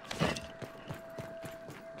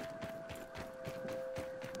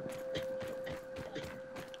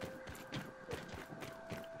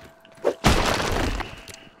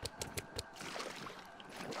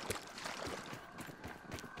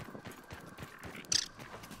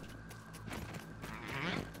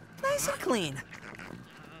 Nice and clean.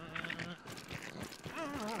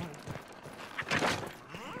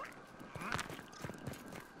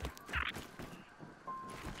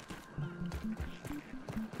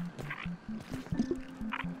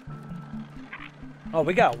 Oh,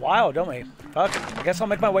 we got a while, don't we? Fuck. I guess I'll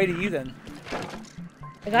make my way to you then.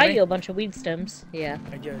 I got you a bunch of weed stems. Yeah.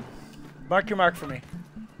 I good. Mark your mark for me.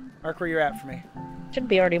 Mark where you're at for me. Should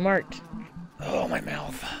be already marked. Oh, my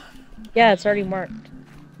mouth. Yeah, it's already marked.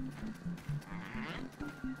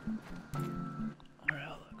 Alright,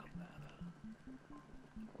 I'll look on that.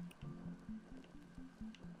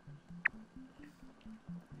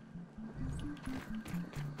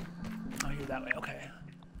 Oh, you're that way. Okay.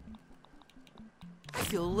 I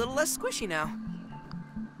feel a little less squishy now.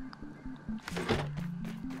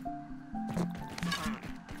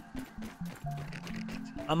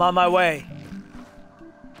 I'm on my way.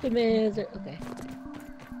 Okay.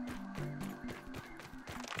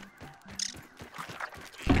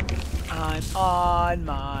 I'm on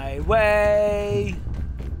my way.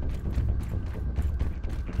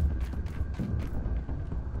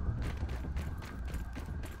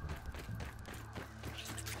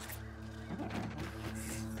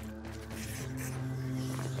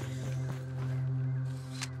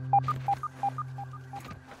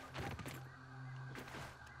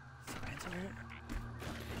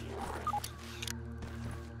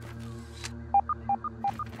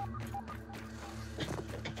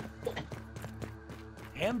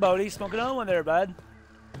 And Bodie smoking another one there, bud.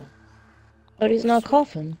 Bodie's not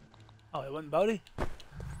coughing. Oh, it wasn't Bodie?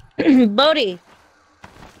 Bodie!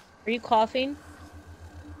 Are you coughing?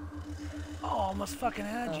 Oh, almost fucking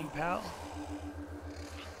had you, pal.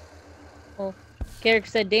 Well, Garrick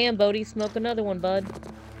said, damn, Bodie, smoke another one, bud.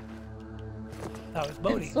 That was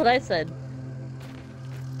Bodie. That's what I said.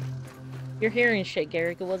 You're hearing shit,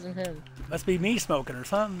 Garrick. It wasn't him. Must be me smoking or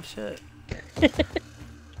something. Shit.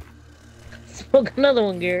 Smoke another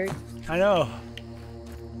one, Garrick. I know.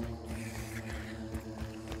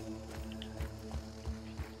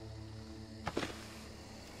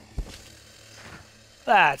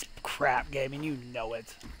 That's crap gaming, you know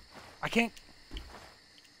it. I can't...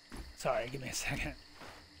 Sorry, give me a second.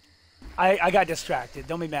 I got distracted.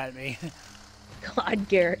 Don't be mad at me. God,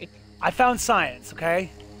 Garrick. I found science,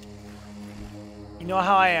 okay? You know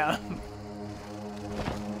how I am.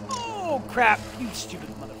 Oh, crap. You stupid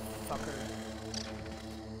motherfucker.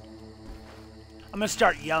 I'm gonna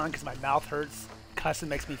start yelling because my mouth hurts. Cussing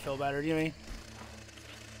makes me feel better, do you know what I mean?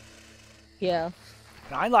 Yeah.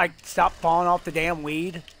 And I like stop falling off the damn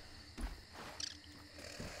weed.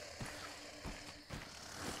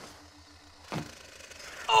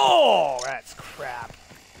 Oh, that's crap.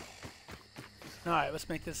 Alright, let's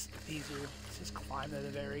make this easier. Let's just climb to the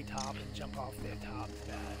very top and jump off the top.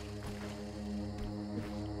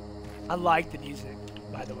 I like the music,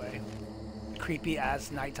 by the way. Creepy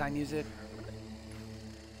ass nighttime music.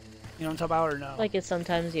 You know what I'm talking about or no? Like it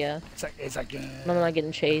sometimes, yeah. It's like I'm not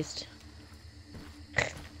getting chased.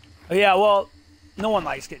 Oh, yeah, well, no one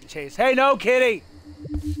likes getting chased. Hey, no, kitty!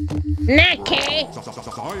 Not kitty!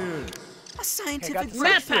 A scientific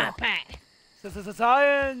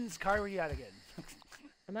Science! Kari, where you at again?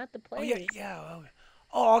 I'm at the Oh, place. yeah, yeah.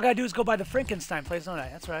 Oh, all I gotta do is go by the Frankenstein place, don't I?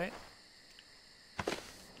 That's right.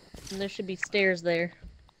 And there should be stairs there.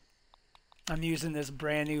 I'm using this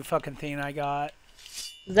brand new fucking thing I got.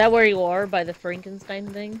 Is that where you are, by the Frankenstein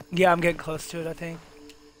thing? Yeah, I'm getting close to it, I think.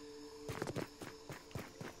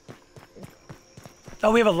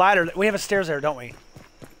 Oh, we have a ladder. We have a stairs there, don't we?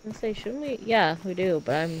 Let's say, shouldn't we? Yeah, we do,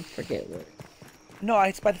 but I forget what. No,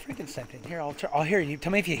 it's by the Frankenstein thing. Here, I'll hear you.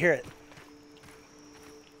 Tell me if you hear it.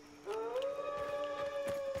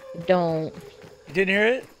 Don't. You didn't hear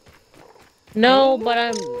it? No, but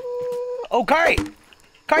I'm... Oh, Kari!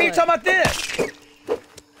 Kari, you're What? talking about this!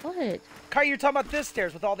 What? Kari, you're talking about this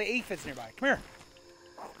stairs with all the aphids nearby. Come here.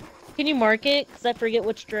 Can you mark it? Because I forget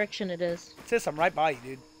which direction it is. Sis, I'm right by you,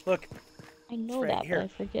 dude. Look. I know right that, here. but I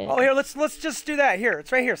forget. Oh, here, let's just do that. Here,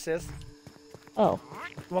 it's right here, sis. Oh,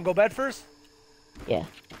 You wanna go bed first? yeah.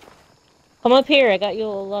 Come up here. I got you a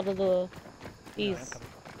lot of the... These.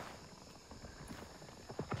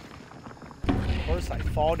 Of course, I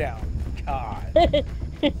fall down. God.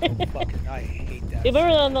 Fucking, I hate that. You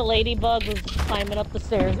remember when the ladybug was climbing up the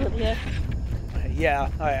stairs with you? Yeah,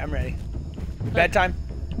 alright, I'm ready. Bedtime?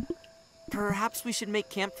 Perhaps we should make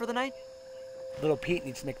camp for the night? Little Pete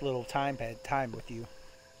needs to make a little time with you.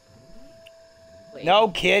 Wait. No,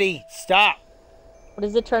 kitty! Stop! What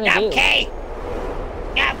is it trying to do? Okay!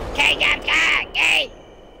 No,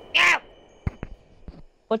 no!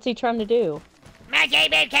 What's he trying to do?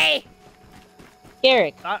 Okay!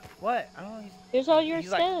 Garrick, What? I don't know. here's all your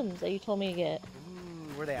he's like- stems that you told me to get.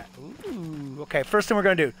 Ooh, where they at? Ooh. Okay, first thing we're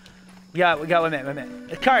gonna do. We got 1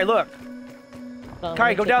 minute. Kari, look! So I'm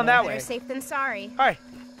Kari, gonna go take down my- that way. Better safe than sorry. Kari!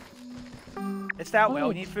 It's that way. Oh, Oh.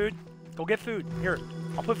 you need food? Go get food. Here,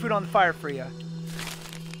 I'll put food on the fire for you.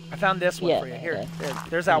 I found this one Yeah, for you. Here, okay.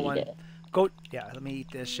 there's I that need one. it. Go. Yeah, let me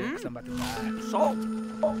eat this shit because I'm about to die. Salt.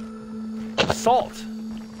 Salt.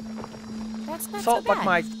 That's not Salt so like bad.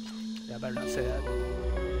 my. Yeah, I better not say that.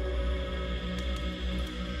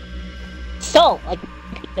 So, like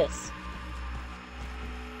this.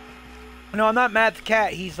 No, I'm not mad at the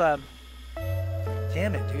cat. He's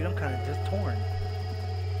Damn it, dude. I'm kind of just torn.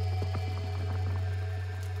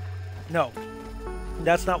 No,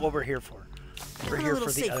 that's not what we're here for. We're Feeling a here little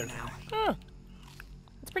for the safer other now. thing.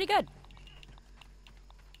 It's pretty good.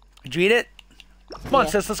 Did you eat it? Come on,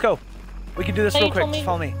 Yeah. sis. Let's go. We can do this Hey, real you quick. told Just me-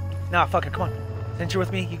 follow me. Nah, fuck it. Come on. Since you're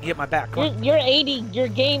with me, you can get my back. Come on. Your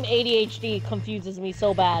game ADHD confuses me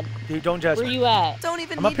so bad. Dude, don't judge Where me. you at? Don't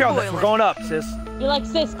even I'm need up here to on the. boil We're it. going up, sis. You're like,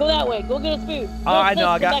 sis, go that way. Go get us food. Oh, I Sis, know,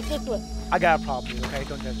 I go got- back this way. I got a problem, dude, okay?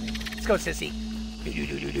 Don't judge me. Let's go, sissy.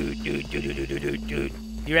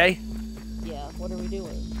 You ready? Yeah, what are we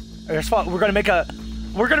doing?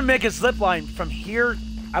 We're gonna make a zip line from here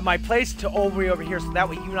at my place to over here, so that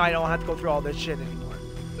way you and I don't have to go through all this shit anymore.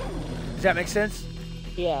 Does that make sense?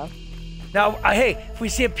 Yeah. Now, hey, if we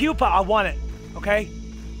see a pupa, I want it. Okay?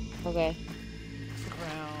 Okay. Let's look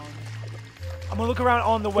around. I'm gonna look around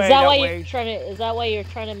on the way. Is that why way. you're trying to? Is that why you're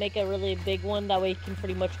trying to make a really big one? That way you can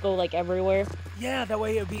pretty much go like everywhere. Yeah, that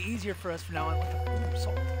way it'll be easier for us from now on. What the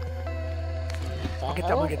salt? I'll get that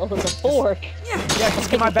hell? one. Oh, it's a fork. Yeah, just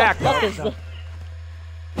get my back. What is No. the-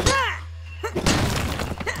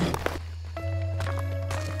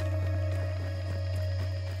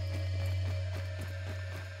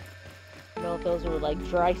 I don't know if those were like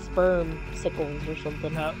dry sperm sickles or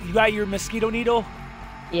something. You got your mosquito needle?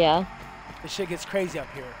 Yeah. This shit gets crazy up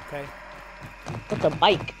here, okay? What's a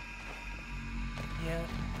bike? Yeah.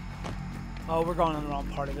 Oh, we're going on the wrong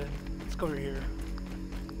part of it. Let's go over here.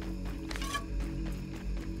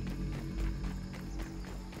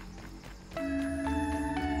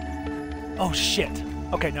 Oh shit.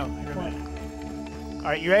 Okay, no. All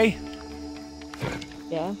right, you ready?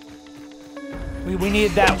 Yeah. We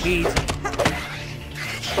needed that weed.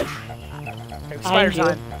 Okay, spider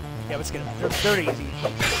time. Yeah, let's get them. They're easy.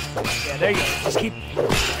 Yeah, there you go. Just keep.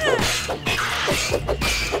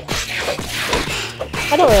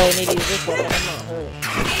 I don't really need to use this weapon. I'm not hurt.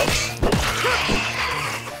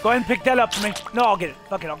 Go ahead and pick that up for me. No, I'll get it.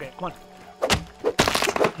 Fuck it, I'll get it. Come on.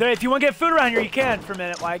 There, if you want to get food around here, you can for a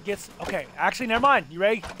minute while it gets. Okay, actually, never mind. You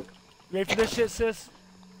ready? You ready for this shit, sis?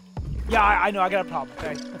 Yeah, I know. I got a problem.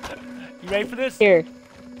 Okay. You ready for this? Here.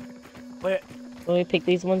 Wait. Let me pick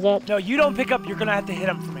these ones up. No, you don't pick up. You're gonna have to hit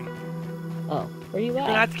them for me. Oh, where you You're at?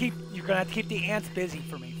 gonna have to keep. You're gonna have to keep the ants busy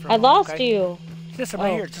for me. I lost you. Just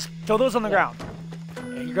right here. Just throw those on the ground.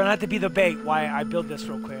 Yeah, you're gonna have to be the bait while I build this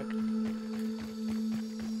real quick.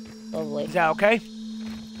 Lovely. Is that okay?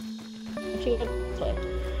 What you gonna play?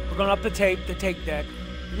 We're going up the tape deck.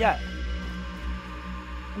 Yeah.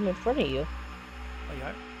 I'm in front of you. Oh, you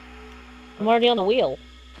are? I'm already on the wheel.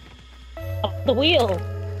 Oh, the wheel.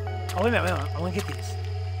 Oh, wait a minute. I want to get these.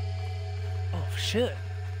 Oh, shit.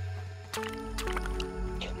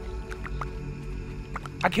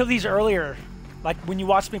 I killed these earlier. Like, when you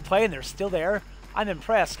watched me play and they're still there. I'm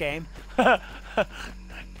impressed, game.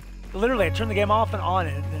 Literally, I turned the game off and on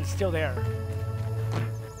and it's still there.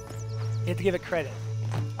 You have to give it credit.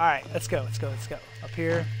 Alright, let's go. Up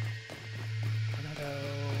here. I'm gonna go.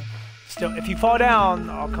 Still, if you fall down,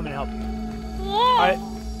 I'll come and help you. Alright,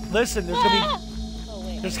 listen, there's gonna be... Oh,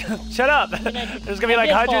 wait. Shut up! There's gonna be like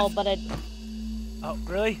hundreds... Fall, but Oh,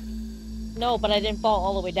 really? No, but I didn't fall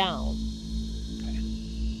all the way down. Okay.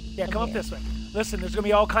 Yeah, come up this way. Listen, there's gonna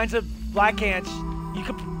be all kinds of black ants. You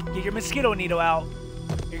can get your mosquito needle out.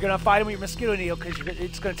 You're gonna fight them with your mosquito needle because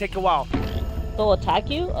it's gonna take a while. They'll attack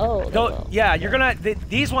you? Oh, Don't. Yeah, you're gonna.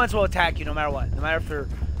 These ones will attack you no matter what, no matter if they're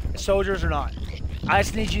soldiers or not. I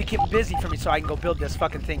just need you to keep busy for me so I can go build this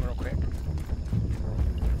fucking thing real quick.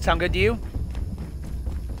 Sound good to you?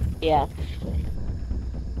 Yeah.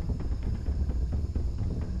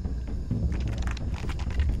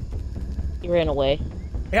 You ran away.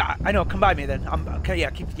 Yeah, I know. Come by me then. I'm okay. Yeah,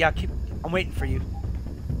 keep. I'm waiting for you.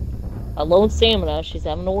 Alone Stamina, she's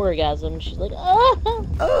having an orgasm. She's like, oh!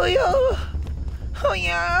 Oh yeah. Oh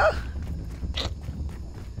yeah.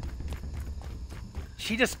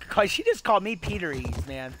 She just called me Peteries,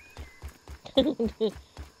 man.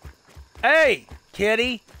 Hey,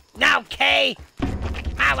 kitty. No, Kay.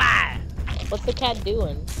 What's the cat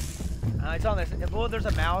doing? It's on this. Well, there's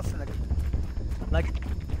a mouse and like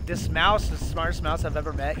this mouse is the smartest mouse I've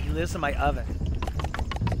ever met. He lives in my oven.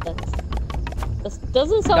 This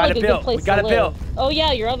doesn't sound like a good place to live. Build. Oh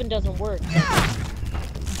yeah, your oven doesn't work.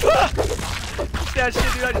 Yeah, shit,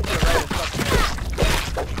 dude, I just did it right as fuck.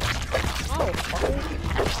 Oh, fucker.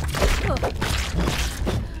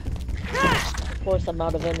 Of course, I'm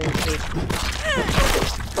out of energy.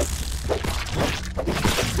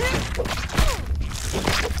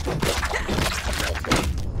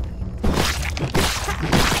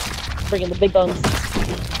 Bring in the big guns.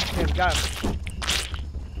 Okay, we got him.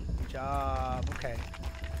 Good job. Okay.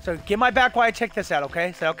 So get my back while I check this out, okay?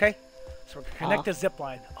 Is that okay? So we're gonna connect the zip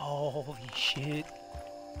line. Oh, holy shit.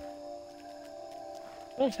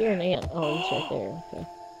 I hear an ant. Oh, he's right there. Okay.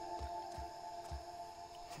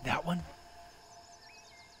 That one?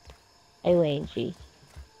 Hey, Langy.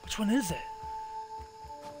 Which one is it?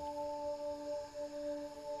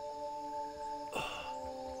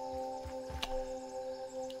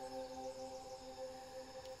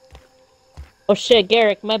 Oh shit,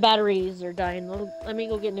 Garrick, my batteries are dying. Let me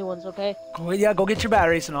go get new ones, okay? Go get your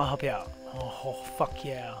batteries and I'll help you out. Oh, fuck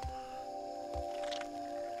yeah.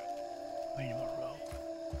 Wait a minute, bro.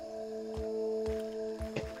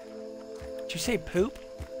 Did you say poop?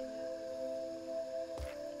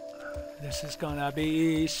 This is gonna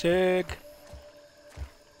be sick.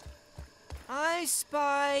 I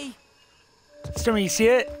spy. Stormy, you see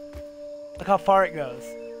it? Look how far it goes.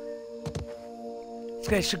 This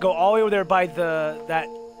guy should go all the way over there by the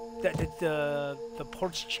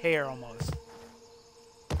porch chair almost.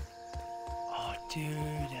 Oh,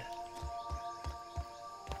 dude.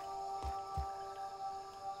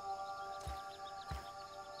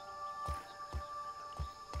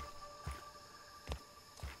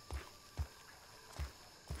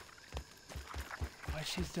 While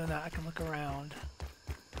she's doing that, I can look around.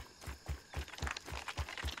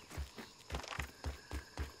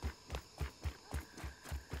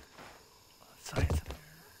 Science up there.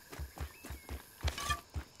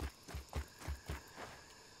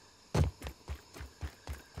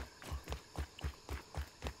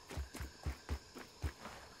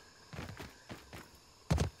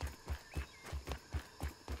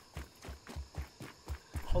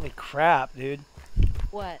 crap, dude.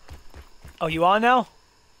 What? Oh, you on now?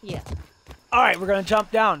 Yeah. All right, we're gonna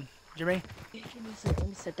jump down, Jimmy. Let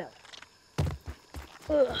me sit down.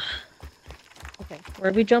 Ugh. Okay, where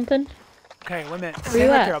are we jumping? Okay, wait a minute. Where Stay you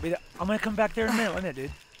right at? there. I'm gonna come back there in a minute. Wait a minute,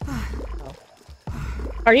 dude.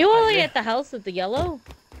 Are you Right only there. at the house with the yellow?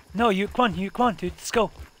 No, come on, dude. Let's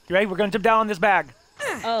go. You ready? We're gonna jump down on this bag.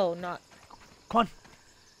 Oh, not. Come on.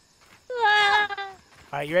 Ah!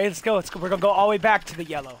 All right, you ready? Let's go. We're gonna go all the way back to the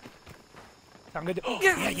yellow. Sound good? Oh,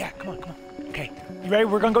 yeah. Come on. Okay, you ready?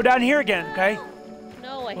 We're gonna go down here again. Okay.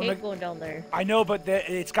 No, I hate going down there. I know, but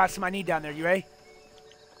it's got some I need down there. You ready?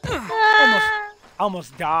 Ah!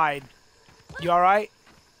 Almost died. You all right?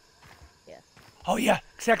 Yeah. Oh yeah,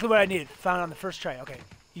 exactly what I needed. Found on the first try. Okay,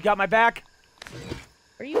 you got my back?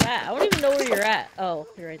 Where you at? I don't even know where you're at. Oh,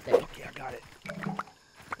 you're right there. Okay, I got it.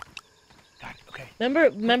 Got it. Okay.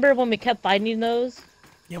 Remember when we kept finding those?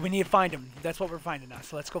 Yeah, we need to find them. That's what we're finding now.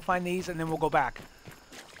 So let's go find these, and then we'll go back.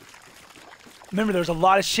 Remember, there's a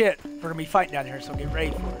lot of shit we're gonna be fighting down here, so get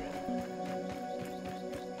ready for it.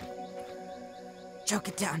 Choke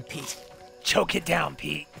it down, Pete. Choke it down,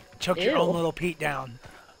 Pete. Choke your Ew. own little Pete down.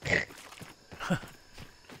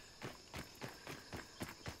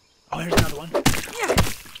 Oh, here's another one.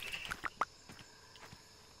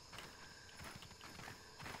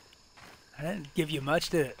 I didn't give you much,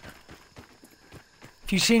 did it?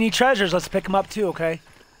 If you see any treasures, let's pick them up too, okay?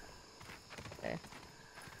 Okay.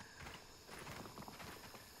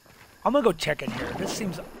 I'm gonna go check in here. This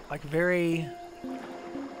seems like very...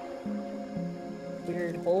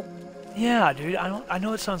 Weird hole. Yeah, dude. I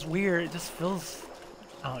know it sounds weird. It just feels...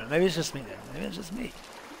 I don't know. Maybe it's just me then. Maybe it's just me.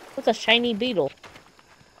 What's a shiny beetle?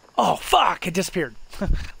 Oh, fuck! It disappeared.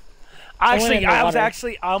 I went in the I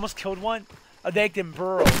water. almost killed one. They didn't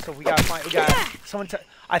burrow, so we got someone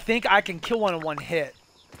I think I can kill one in one hit.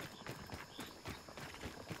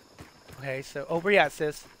 Okay, so where you at,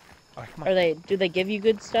 sis? All right, come on. Do they give you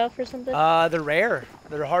good stuff or something? They're rare.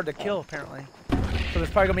 They're hard to kill, apparently. So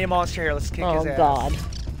there's probably gonna be a monster here. Let's kick his ass. Oh god.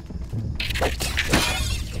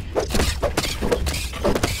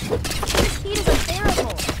 Heat is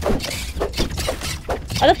unbearable.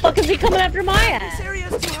 Why the fuck is he coming after my This ass? area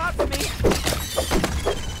is too hot for me.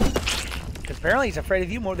 Because apparently he's afraid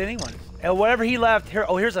of you more than anyone. And whatever he left here.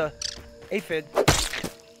 Oh, here's a aphid.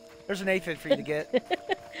 There's an aphid for you to get.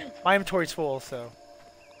 My inventory's full, so.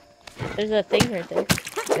 There's a thing right there.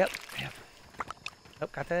 Yep. Oh,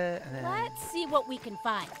 got that. And then... Let's see what we can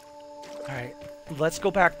find. All right, let's go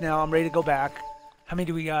back now. I'm ready to go back. How many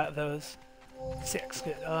do we got of those? 6.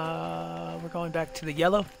 Good. We're going back to the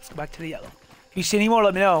yellow. Let's go back to the yellow. If you see any more,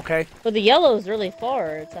 let me know, okay? But the yellow is really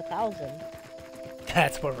far. It's 1,000.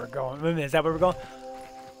 That's where we're going. Wait a minute, is that where we're going?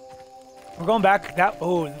 We're going back.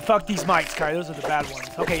 Oh, fuck these mics, Kai. Those are the bad ones.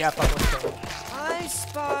 Okay, yeah, fuck. Let's go. I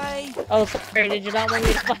spy. Oh, sorry. Did you not want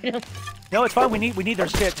me to fight him? No, it's fine. We need their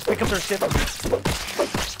shit. Just pick up their shit from me.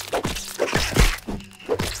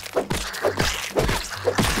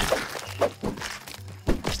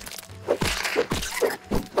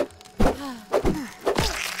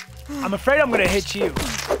 I'm afraid I'm gonna hit you.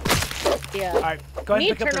 Yeah. All right, go ahead You and need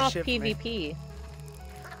pick to up turn their off shit for me. PvP.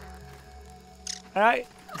 All right,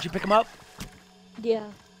 did you pick them up? Yeah.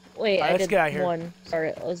 Wait, Alright, I let's did get out of here. one.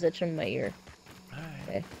 Sorry, I was itching my ear. All right.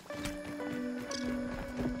 Okay.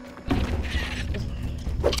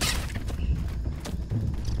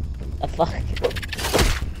 The fuck?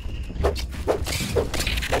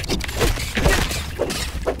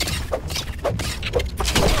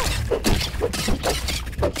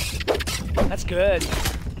 That's good.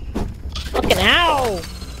 Fucking ow!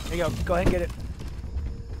 There you go. Go ahead and get it.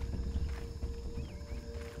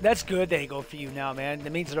 That's good they go for you now, man.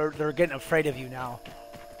 That means they're getting afraid of you now. You know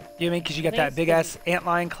what I mean? Because you got that Thanks, big ass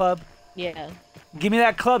antlion club. Yeah. Give me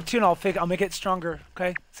that club too, and I'll make it stronger.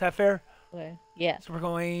 Okay? Is that fair? Okay. Yeah. So we're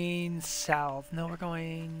going south. No, we're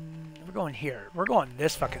going here. We're going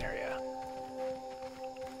this fucking area.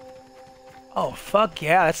 Oh fuck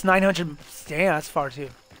yeah! That's 900. Damn, that's far too.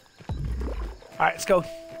 All right, let's go.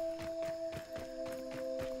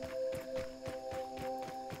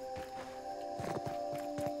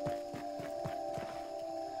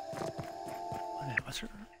 What's her?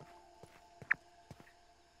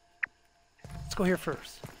 Let's go here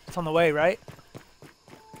first. It's on the way, right?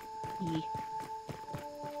 E.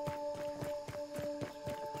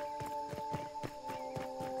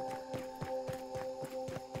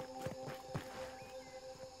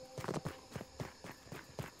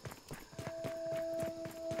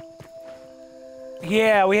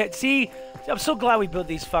 Yeah, we had. See, I'm so glad we built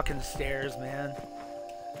these fucking stairs, man.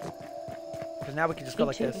 Because now we can just go Me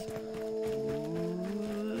like too. this.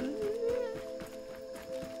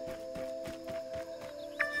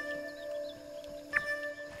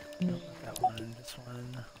 No, not that one. This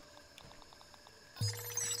one.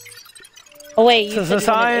 Oh wait, you So said you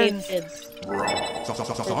wanted 8 science. kids.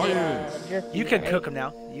 You can cook them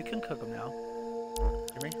now. You can cook them now.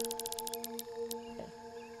 Hear me?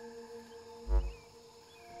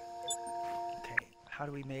 Okay. How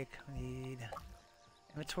do we make? We need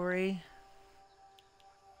inventory.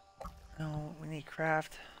 No, we need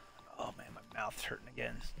craft. Oh man, my mouth's hurting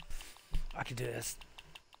again. I can do this.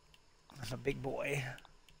 I'm a big boy.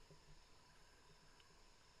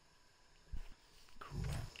 Cool.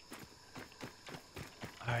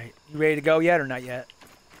 Alright, you ready to go yet or not yet?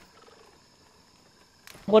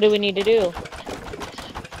 What do we need to do?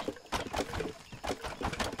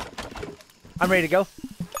 I'm ready to go.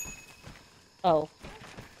 Oh.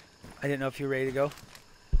 I didn't know if you were ready to go.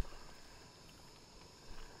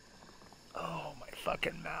 Oh, my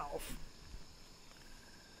fucking mouth.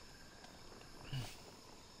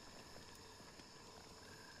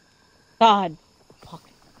 God. Fuck.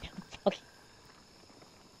 Fuck.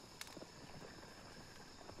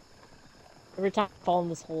 Every time I fall in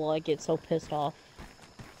this hole, I get so pissed off.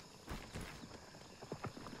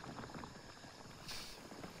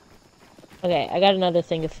 Okay, I got another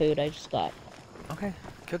thing of food I just got. Okay,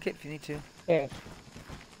 cook it if you need to. Here.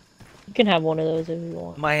 You can have one of those if you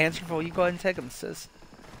want. My hands are full. You go ahead and take them, sis.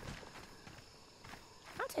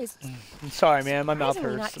 That tastes I'm sorry, man. My mouth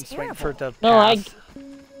surprisingly hurts. not I'm waiting for it to No, pass.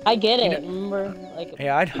 I get You it. know- Remember, like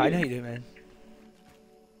Yeah, I know you do, man.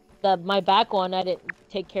 my back one, I didn't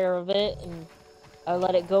take care of it, and I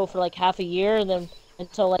let it go for like half a year, and then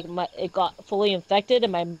until like it got fully infected,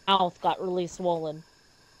 and my mouth got really swollen.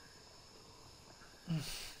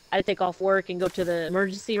 I had to take off work and go to the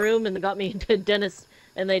emergency room, and they got me to the dentist,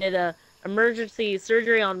 and they did a emergency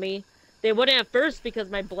surgery on me. They wouldn't at first because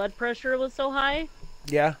my blood pressure was so high,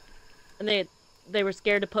 Yeah. and they were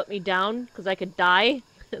scared to put me down because I could die,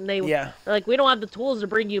 and they're Yeah. like, we don't have the tools to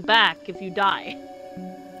bring you back if you die.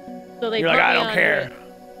 So they You're put like, I me don't on care. it.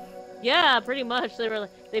 Yeah, pretty much. They were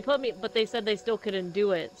like, they put me, but they said they still couldn't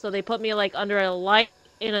do it. So they put me like under a light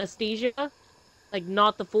anesthesia, like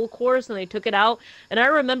not the full course, and they took it out. And I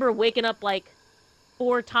remember waking up like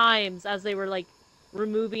 4 times as they were like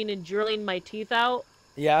removing and drilling my teeth out.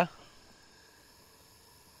 Yeah.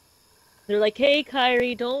 They're like, "Hey,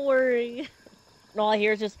 Kyrie, don't worry." And all I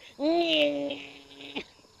hear is just a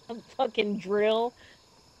fucking drill.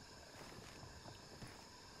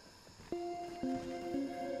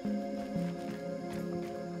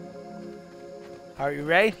 Are you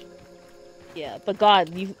ready? Yeah, but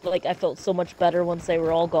God, you like I felt so much better once they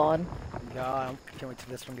were all gone. Yeah, I can't wait till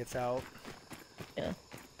this one gets out. Yeah.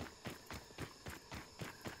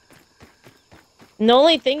 And the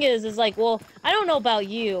only thing is like, well, I don't know about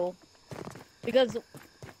you, because,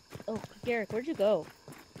 oh, Garrick, where'd you go?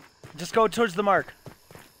 Just go towards the mark.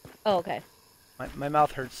 Oh, okay. My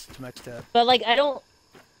mouth hurts too much to... But like,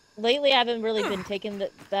 lately I haven't really been taking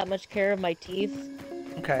that much care of my teeth,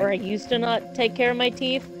 Okay. or I used to not take care of my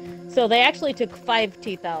teeth. So they actually took 5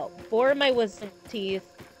 teeth out, 4 of my wisdom teeth,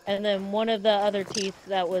 and then one of the other teeth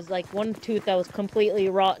that was like one tooth that was completely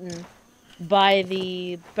rotten by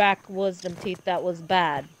the back wisdom teeth that was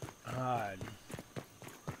bad. God.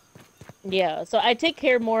 Yeah, so I take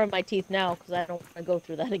care more of my teeth now because I don't want to go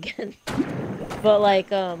through that again. But like,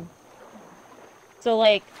 so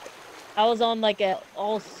like, I was on like a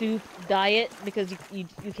all soup diet because you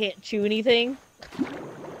can't chew anything,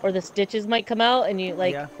 or the stitches might come out, and you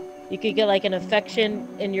like. Yeah. You could get like an infection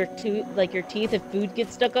in your tooth, like your teeth, if food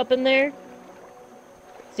gets stuck up in there.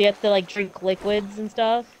 So you have to like drink liquids and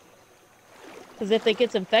stuff. Because if it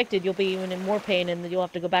gets infected, you'll be even in more pain, and then you'll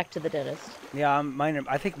have to go back to the dentist. Yeah, mine.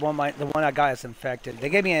 I think the one I got is infected. They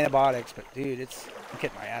gave me antibiotics, but dude, I'm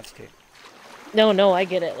getting my ass kicked. No, I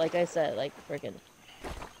get it. Like I said, like freaking.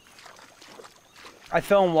 I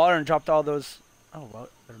fell in water and dropped all those. Oh well,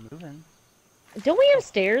 they're moving. Don't we have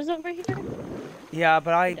stairs over here? Yeah,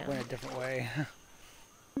 but I No. went a different way.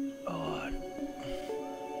 Oh,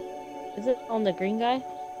 Is it on the green guy?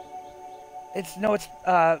 it's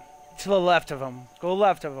to the left of them. Go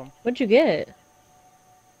left of them. What'd you get?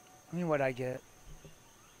 I mean, what I get?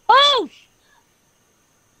 Oh!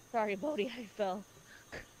 Sorry, Bodhi, I fell.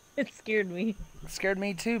 It scared me. It scared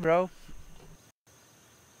me too, bro.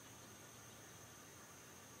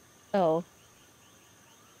 Oh.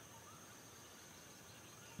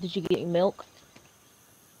 Did you get milk?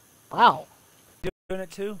 Wow. Doing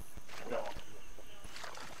it too.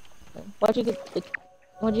 Why'd you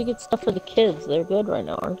get stuff for the kids? They're good right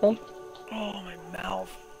now, aren't they? Oh, my mouth.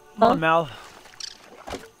 Huh? My mouth.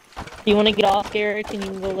 Do you want to get off, Garrett, and you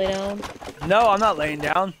can go lay down? No, I'm not laying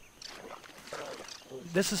down.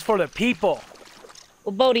 This is for the people.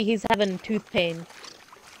 Well, Bodhi, he's having tooth pain.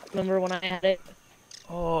 Remember when I had it?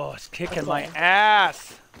 Oh, it's kicking my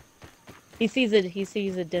ass. He sees it. He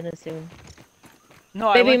sees a dentist soon. No,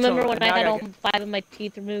 I Baby, went to remember him, when and I now had all gotta 5 of my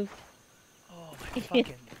teeth removed? Oh, my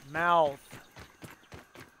fucking mouth.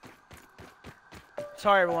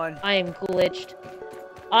 Sorry, everyone. I am glitched.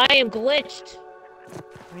 I am glitched.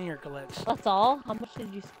 I mean, you're glitched. That's all? How much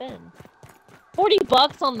did you spend? 40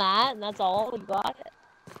 bucks on that, and that's all you got?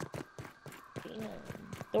 Damn.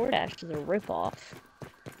 DoorDash is a ripoff.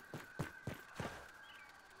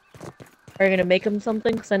 Are you gonna make them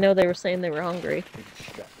something? Because I know they were saying they were hungry.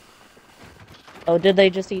 Oh, did they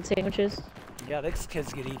just eat sandwiches? Yeah, these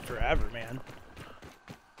kids could eat forever, man.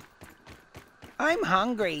 I'm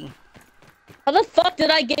hungry. How the fuck did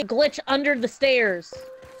I get glitched under the stairs?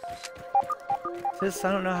 Sis,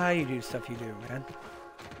 I don't know how you do stuff you do,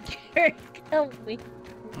 man. Help me.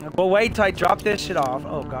 But wait till I drop this shit off.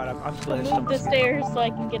 Oh god, I'm glitched. Move the stairs so I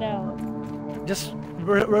can get out. Just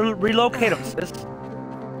relocate them, sis.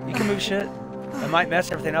 You can move shit. It might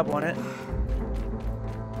mess everything up, won't it?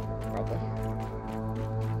 Probably.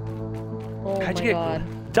 Oh How'd my you get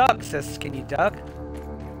god. duck, sis? Can you duck?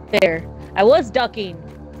 There. I was ducking.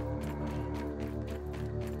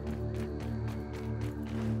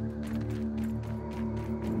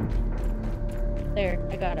 There,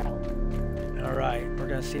 I got out. Alright, we're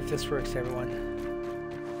gonna see if this works,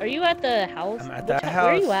 everyone. Are you at the house? I'm at the house.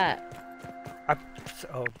 Where are you at?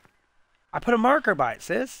 I put a marker by it,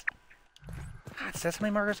 sis. God, sis, how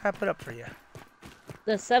many markers I put up for you?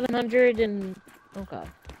 The 700 and... Oh god.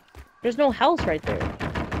 There's no house right there.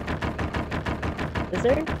 Is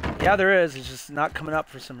there? Yeah, there is. It's just not coming up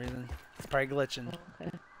for some reason. It's probably glitching. Oh,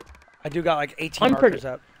 okay. I do got like 18 markers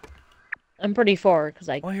up. I'm pretty far because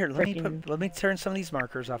I. Oh, here, let me turn some of these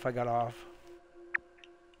markers off. I got off.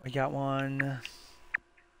 We got one.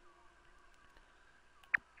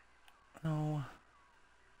 Oh.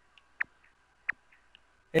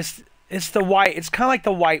 It's the white. It's kind of like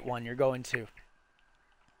the white one you're going to.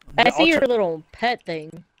 I see your little pet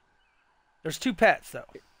thing. There's 2 pets though.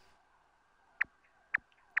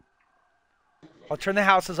 I'll turn the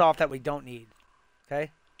houses off that we don't need. Okay.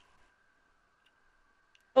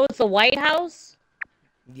 Oh, it's the White House?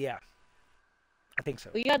 Yeah. I think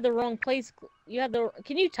so. Well, you had the wrong place. You had the.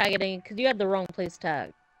 Can you tag it in? Because you had the wrong place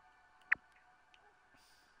tagged.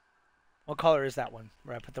 What color is that one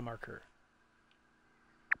where I put the marker?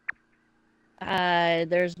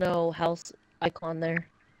 There's no house icon there.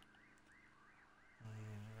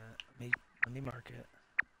 Let me mark it.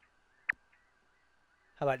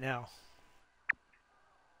 How about now?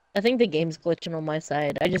 I think the game's glitching on my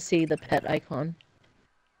side. I just see the pet icon.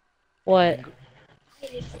 What?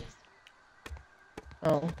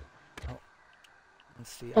 Oh.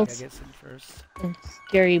 Let's see. I gotta get some first.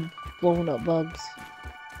 Scary blown up bugs.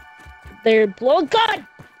 They're blown. God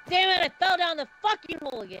damn it! I fell down the fucking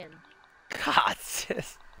hole again. God,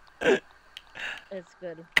 sis. It's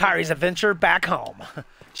good. Kyrie's adventure back home.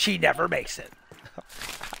 She never makes it.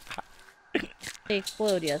 They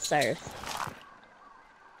explode, yes, Cyrus.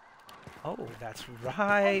 Oh, that's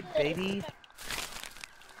right, baby.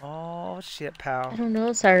 Oh, shit, pal. I don't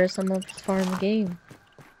know, Cyrus. I'm up far in the game.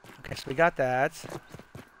 Okay, so we got that.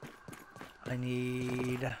 I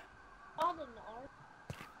need...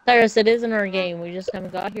 Cyrus, it is in our game. We just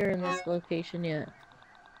haven't got here in this location yet.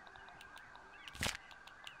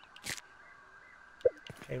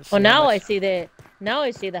 Okay, well, now I see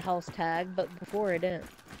the house tag, but before I didn't.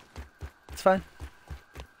 It's fine.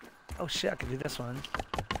 Oh shit, I can do this one.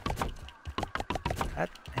 That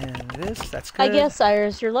and this, that's good. I guess,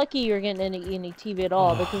 Cyrus, you're lucky you're getting any TV at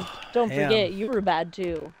all, because don't forget, you were bad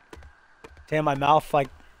too. Damn, my mouth, like...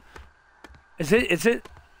 Is it...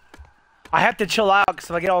 I have to chill out, because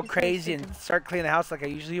if I get all crazy and start cleaning the house like I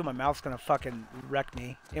usually do, my mouth's gonna fucking wreck me. You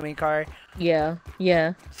know what I mean, Kari? Yeah,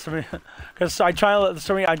 yeah. Because I try to let the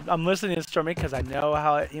story... I'm listening to the story because I know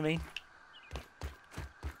how it... You mean?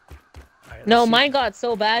 Right, no, mine got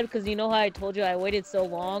so bad because you know how I told you I waited so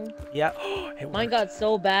long? Yeah. Mine got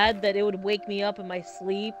so bad that it would wake me up in my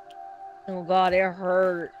sleep. Oh god, it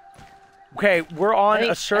hurt. Okay, we're on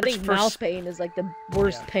a search for... I think mouth pain is like the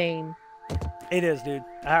worst pain. It is, dude.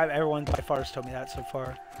 Everyone by far has told me that so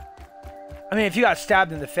far. I mean, if you got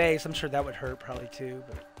stabbed in the face, I'm sure that would hurt probably too.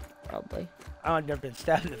 But probably. I've never been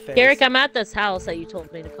stabbed in the face. Garrick, I'm at this house that you told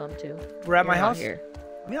me to come to. We're at my house? Here.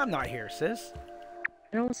 I mean, I'm not here, sis.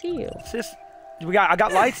 I don't see you. Sis, I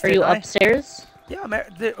got lights. Are you upstairs? Yeah, I'm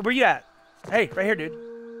where you at? Hey, right here, dude.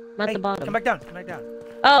 I'm at the bottom. Come back down. Come back down.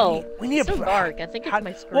 Oh, we need it's so dark. I think it's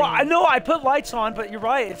my screen. Well, I know I put lights on, but you're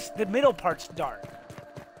right. It's the middle part's dark.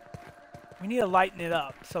 We need to lighten it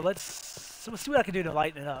up. So let's So we'll see what I can do to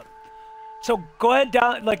lighten it up. So go ahead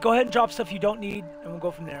go ahead and drop stuff you don't need, and we'll go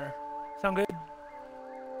from there. Sound good?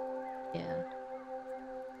 Yeah.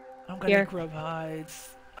 I don't got any grub hides.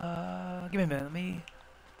 Give me a minute. Let me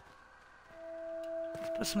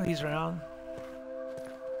put some of these around.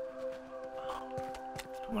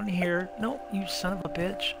 Put one here. No, you son of a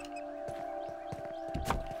bitch.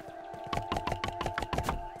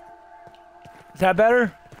 Is that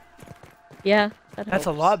better? Yeah. That's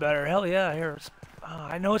a lot better. Hell yeah. Here.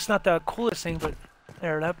 I know it's not the coolest thing, but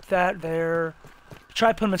there. There.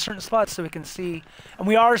 Try putting them in certain spots so we can see. And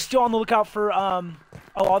we are still on the lookout for, oh,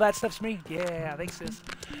 all that stuff's me? Yeah, thanks, sis.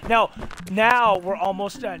 Now we're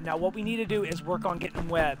almost done. Now what we need to do is work on getting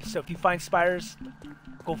webs. So if you find spiders,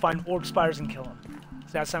 go find orb spiders and kill them.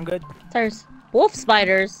 Does that sound good? There's wolf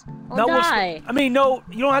spiders. I'll die. I mean, no,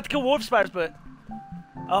 you don't have to kill wolf spiders, but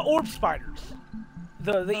orb spiders.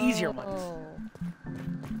 The easier ones.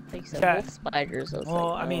 Like wolf spiders.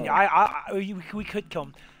 Well, I mean, we could kill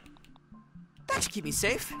them. That should keep me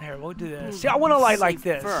safe. Here, we'll do this. See, I want to light like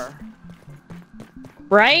this.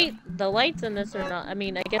 Right? The lights in this are not. I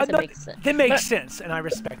mean, I guess it makes sense. It makes sense, and I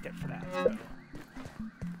respect it for that. So.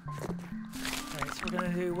 Alright, so we're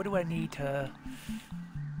gonna do. What do I need to?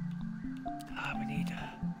 We need.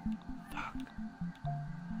 Fuck.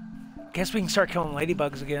 Guess we can start killing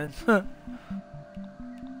ladybugs again.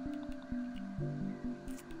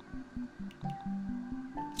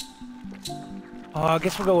 I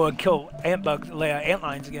guess we'll go and kill ant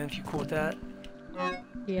lions again if you're cool with that.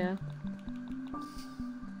 Yeah.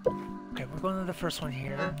 Okay, we're going to the first one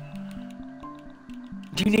here.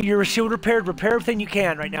 Do you need your shield repaired? Repair everything you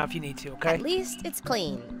can right now if you need to, okay? At least it's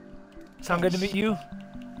clean. Sound good to meet you?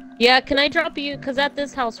 Yeah, can I drop you, because at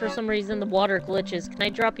this house for some reason the water glitches, can I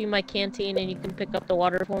drop you my canteen and you can pick up the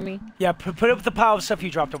water for me? Yeah, put it with the pile of stuff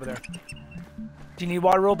you dropped over there. Do you need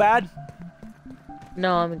water real bad?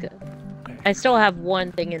 No, I'm good. I still have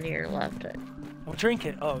one thing in here left. Well, drink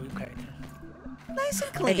it. Oh, okay. Nice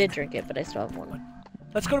and clean. I did drink it, but I still have one.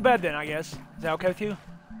 Let's go to bed then, I guess. Is that okay with you?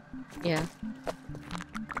 Yeah.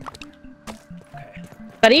 Okay.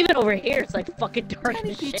 But even over here, it's like fucking dark Tiny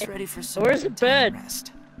as Pete's shit. ready for some Where's the bed?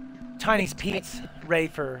 Rest. Tiny's Pete's ready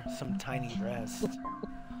for some tiny rest.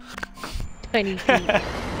 Tiny Pete.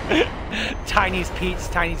 Tiny's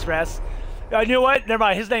rest. You know what? Never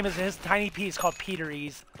mind. His Tiny Pete is called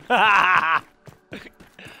Peteries. Oh,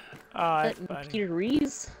 that's funny.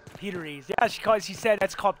 Peteries? Peteries. Yeah, she said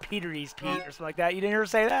that's called Peteries, Pete, or something like that. You didn't hear her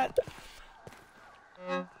say that?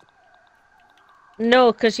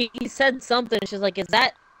 No, because he said something. She's like, is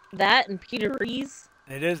that and Peteries?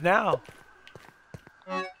 It is now.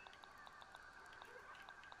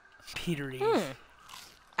 Peteries.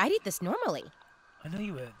 I'd eat this normally. I know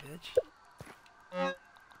you would, bitch.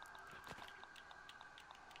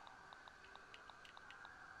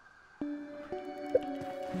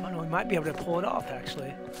 Oh no, we might be able to pull it off,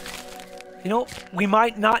 actually. You know, we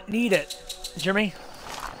might not need it. Jimmy?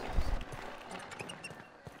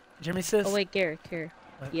 Jimmy, sis? Oh, wait, Garrick, here.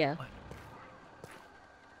 What? Yeah. What?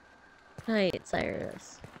 Night,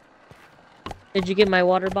 Cyrus. Did you get my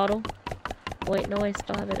water bottle? Wait, no, I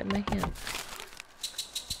still have it in my hand.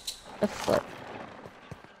 The flip.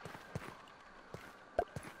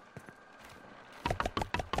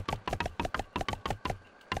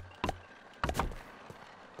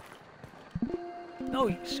 No,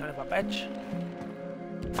 you son of a bitch.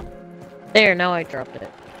 There, now I dropped it.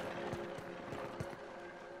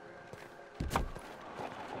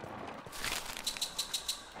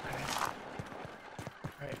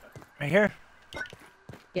 Right here?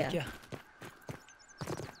 Yeah. Yeah.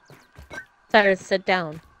 Cyrus, sit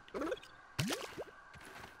down.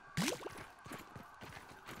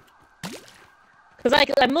 Because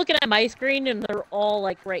I'm looking at my screen and they're all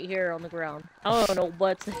like right here on the ground. I don't know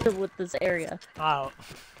what's with this area. Oh.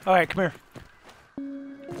 Alright, come here.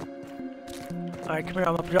 Alright, come here.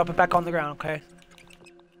 I'm gonna drop it back on the ground, okay?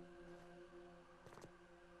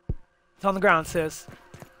 It's on the ground, sis.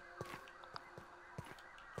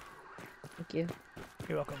 Thank you.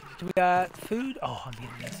 You're welcome. Do we got food? Oh, I'm eating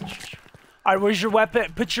this. Alright, where's your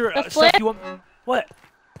weapon? Put your The stuff you want. What?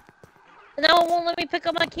 No, it won't let me pick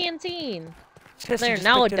up my canteen. Sis, There,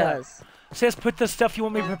 now it up. does. Sis, put the stuff you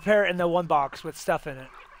want me to prepare in the one box with stuff in it.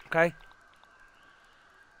 Okay?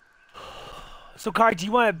 So, Kai, do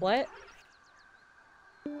you want to... What?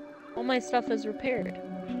 All my stuff is repaired.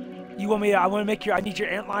 You want me to... I want to make your... I need your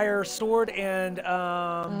antlier sword and,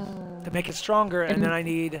 to make it stronger, and then I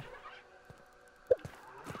need...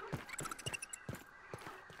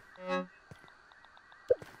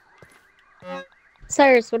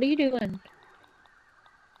 Cyrus, what are you doing?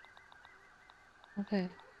 Okay.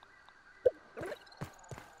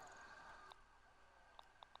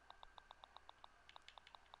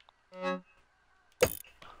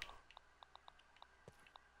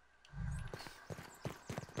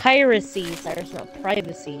 piracy, Cyrus, not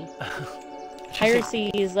privacy.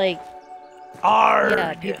 Piracy is like...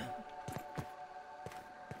 Arrgh!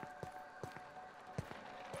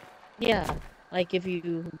 Yeah, like if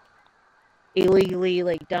you illegally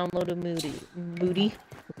like download a movie,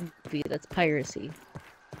 that's piracy.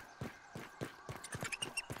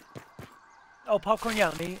 Oh, popcorn,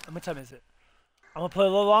 yeah, what time is it? I'm gonna play a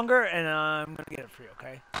little longer, and I'm gonna get it for you,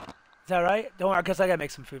 okay? Is that right? Don't worry, because I gotta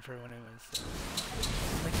make some food for everyone anyways. So.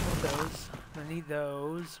 Make some of those. I'm gonna need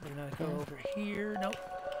those. We're gonna go over here. Nope.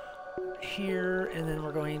 Here, and then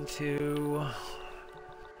we're going to...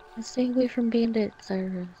 Stay away from bandits,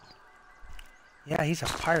 Cyrus. Yeah, he's a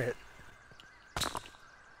pirate.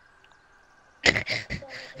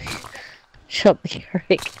 Shut up,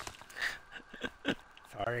 Garrick.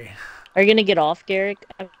 Sorry. Are you gonna get off, Garrick?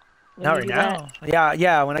 Not right now.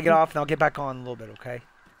 Yeah, when I get off, and I'll get back on in a little bit, okay?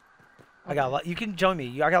 I got a lot. You can join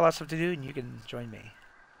me. I got a lot of stuff to do, and you can join me.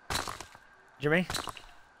 Jimmy?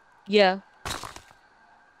 Yeah.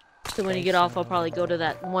 So when you get off, I'll probably go to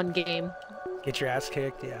that one game. Get your ass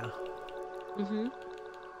kicked, yeah. Mm-hmm.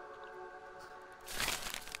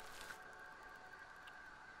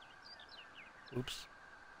 Oops.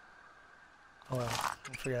 Oh well,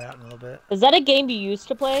 we'll figure that out in a little bit. Is that a game you used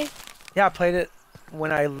to play? Yeah, I played it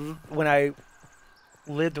when I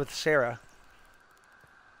lived with Sarah.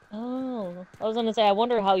 Oh, I was gonna say I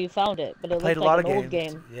wonder how you found it, but it Played looked a lot like of an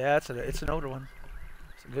games. old game. Yeah, it's an older one.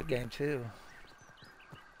 It's a good game too.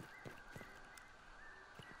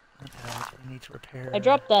 I need to repair. I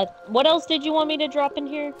dropped that. What else did you want me to drop in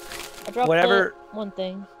here? I dropped whatever. One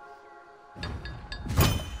thing.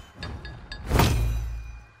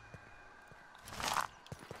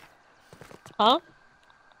 Huh?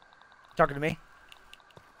 Talking to me?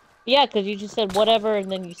 Yeah, because you just said whatever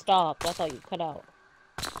and then you stopped. I thought you cut out.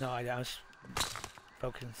 No, I was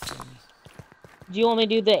focusing. Do you want me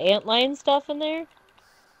to do the antlion stuff in there?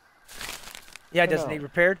 Yeah, it doesn't need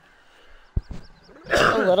repaired?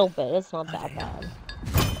 A little bit. It's not that bad.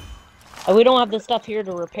 And we don't have the stuff here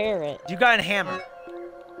to repair it. You got a hammer?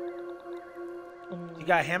 You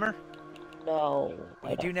got a hammer? No.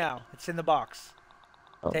 You do now. It's in the box.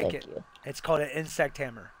 Oh, Take thank it. you. It's called an insect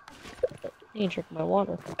hammer. You drink my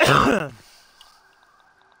water.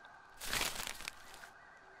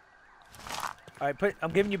 Alright,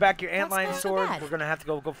 I'm giving you back your antlion so sword. bad? We're gonna have to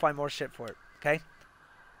go find more shit for it. Okay?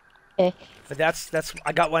 Okay. But that's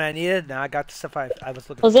I got what I needed. Now I got the stuff I was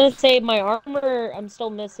looking I was for. gonna say my armor. I'm still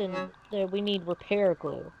missing. We need repair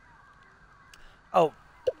glue. Oh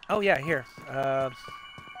yeah, here. Alright,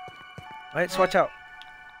 so watch out.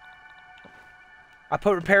 I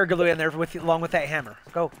put repair glue in there with you, along with that hammer.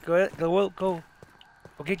 Go get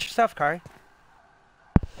your stuff, Kari.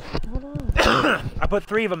 Hold on. I put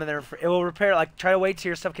 3 of them in there. It will repair. Like, try to wait till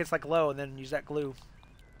your stuff gets like low, and then use that glue.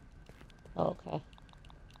 Oh, okay. You know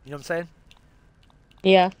what I'm saying?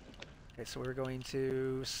 Yeah. Okay, so we're going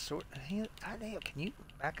to sort. Can you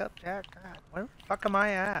back up, Jack? God, where the fuck am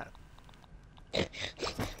I at? This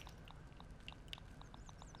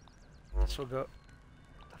will go. What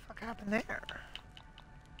the fuck happened there?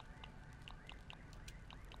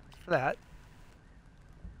 For that.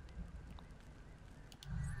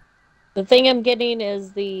 The thing I'm getting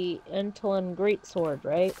is the Antlion Greatsword,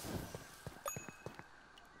 right?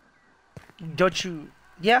 Don't you?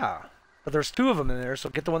 Yeah, but there's 2 of them in there, so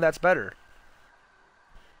get the one that's better.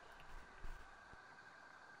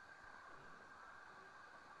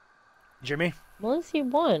 Jimmy? I only see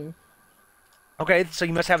one. Okay, so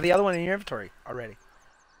you must have the other one in your inventory already.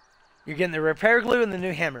 You're getting the repair glue and the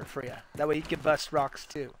new hammer for you. That way you can bust rocks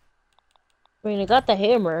too. I mean, I got the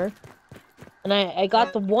hammer, and I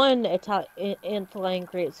got the one Antlion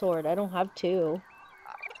Greatsword. I don't have 2.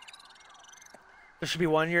 There should be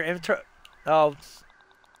one in your inventory. Oh,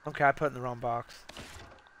 okay, I put it in the wrong box.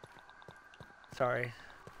 Sorry.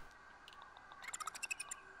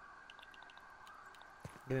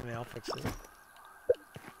 Give me a minute, I'll fix it.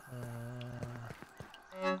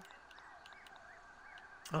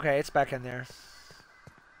 Okay, it's back in there.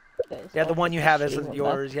 Okay, so Yeah, the one you have I'll isn't back.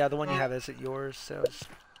 yours. Yeah, the one you have isn't yours, so it's...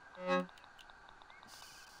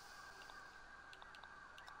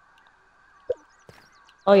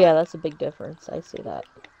 Oh yeah, that's a big difference. I see that.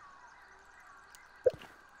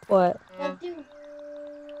 What?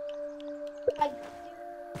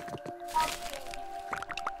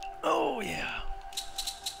 Oh, yeah.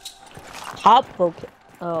 Hop focus.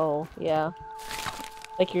 Oh, yeah.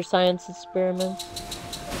 Like your science experiments.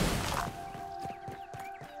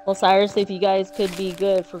 Well, Cyrus, if you guys could be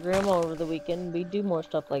good for Grandma over the weekend, we'd do more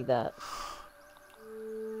stuff like that.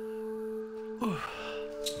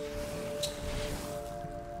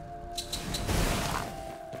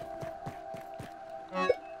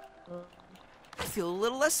 I feel a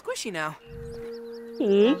little less squishy now.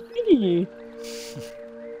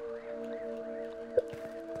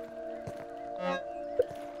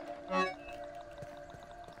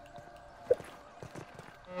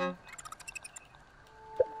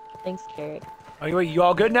 Thanks, Carrot. Are you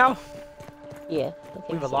all good now? Yeah.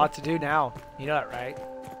 We have a lot to do now. You know that, right?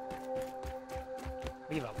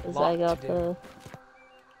 We have a lot to do.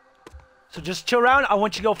 So just chill around. I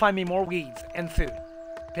want you to go find me more weeds and food.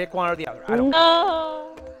 Pick one or the other. I don't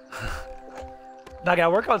No. I gotta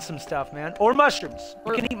work on some stuff, man. Or mushrooms.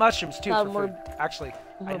 You can eat mushrooms too for food. Actually,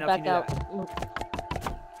 I didn't know if you knew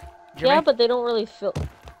that. Yeah, but they don't really fill.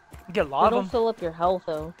 You get a lot of them. They don't fill up your health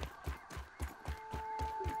though.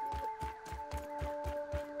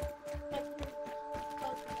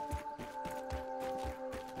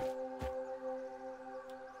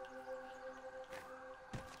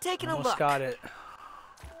 Taking a Almost look. got it.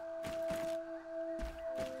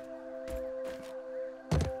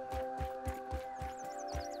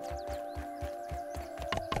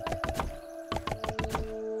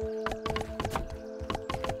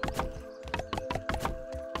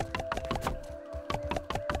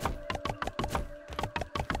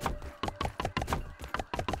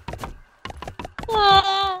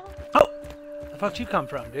 Where the fuck you come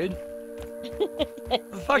from, dude? Where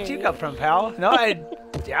the fuck you come from, pal? No,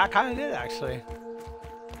 yeah, I kind of did actually.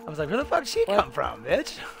 I was like, where the fuck she come from,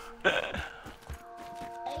 bitch?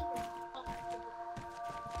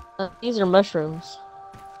 These are mushrooms.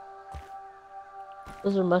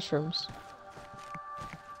 Those are mushrooms.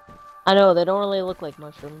 I know, they don't really look like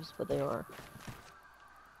mushrooms, but they are.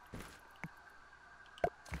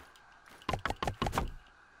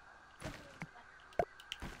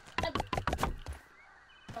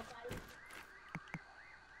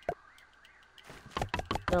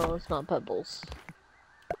 No, it's not pebbles.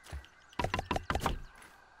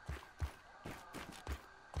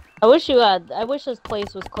 I wish this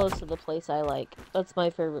place was close to the place I like. That's my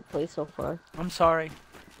favorite place so far. I'm sorry.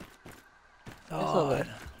 God.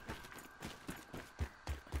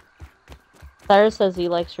 Cyrus says he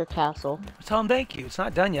likes your castle. Tell him thank you. It's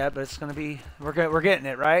not done yet, but it's gonna be. We're getting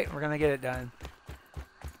it right. We're gonna get it done.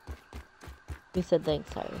 He said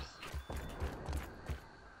thanks, Cyrus.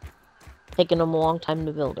 Taking him a long time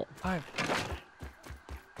to build it. Alright.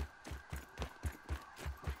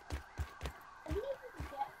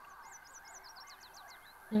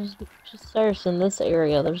 There's just Cyrus in this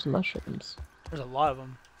area. There's mushrooms. There's a lot of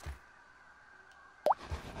them.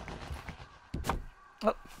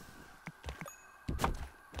 Oh.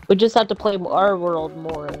 We just have to play our world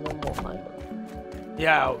more, and then we'll find them.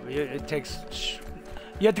 Yeah, it takes.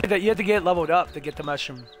 You have to get leveled up to get the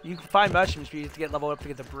mushroom. You can find mushrooms, but you have to get leveled up to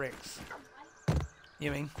get the bricks. You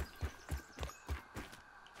mean?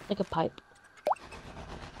 Like a pipe.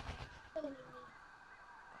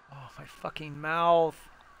 Oh, my fucking mouth.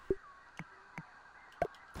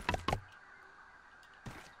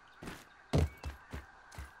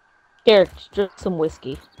 Garrett, drink some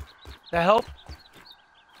whiskey. That help?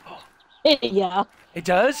 Yeah. It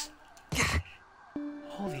does?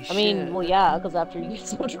 Holy shit. I mean, well, yeah, because after you get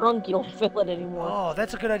so drunk, you don't feel it anymore. Oh,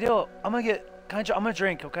 that's a good idea. I'm gonna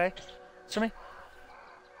drink, okay? Show me.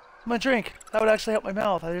 I'm gonna drink. That would actually help my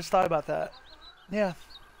mouth. I just thought about that. Yeah.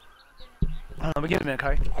 I don't know, but give me a minute,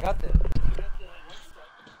 Kai. I got this.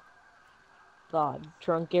 God,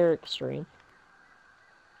 drunk Eric stream.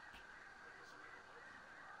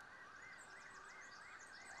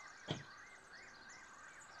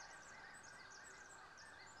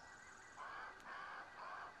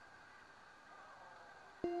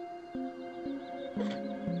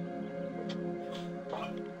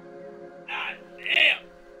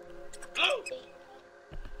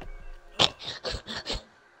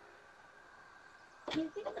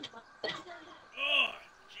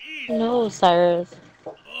 No, Cyrus.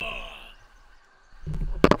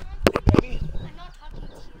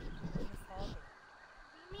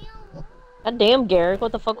 God damn, Garrick,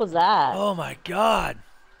 what the fuck was that? Oh my god.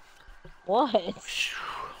 What?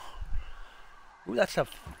 Ooh, that stuff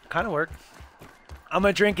kind of worked. I'm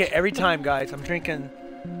gonna drink it every time, guys. I'm drinking.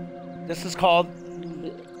 This is called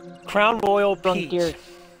Crown Royal Peach.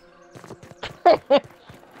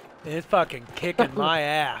 It's fucking kicking my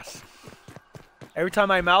ass. Every time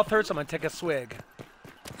my mouth hurts, I'm gonna take a swig.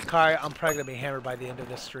 Kai, I'm probably gonna be hammered by the end of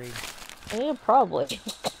this stream. Yeah, probably.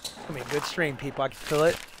 It's gonna be a good stream, people. I can feel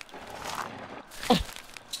it.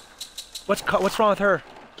 What's wrong with her?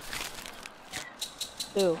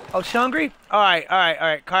 Who? Oh, she hungry? All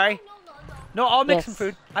right, Kai. No, I'll make some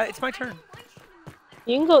food. It's my turn.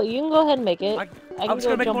 You can go ahead and make it. I can was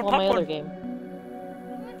gonna go make jump more on my popcorn. other game.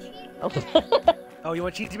 Oh. Oh, you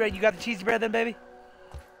want cheesy bread? You got the cheesy bread then, baby?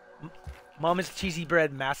 Mom is cheesy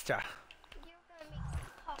bread master.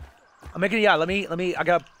 I'm making, yeah, let me,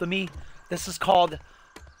 this is called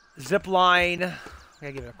Zipline. I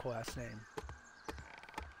gotta give it a cool ass name.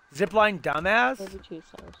 Zipline Dumbass? Maybe 2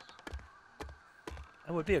 stars.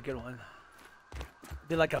 That would be a good one.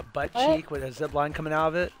 Be like a butt What? cheek with a zip line coming out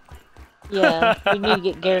of it. Yeah, we need to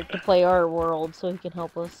get Garrett to play our world so he can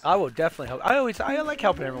help us. I will definitely help. I like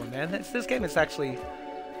helping everyone, man. This game is actually.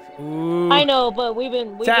 Ooh. I know, but we've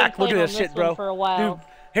been Zach, playing look at on this shit, one bro. for a while. Dude,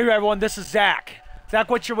 here everyone, this is Zach. Zach,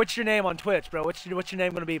 what's your name on Twitch, bro? What's your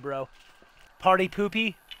name gonna be, bro? Party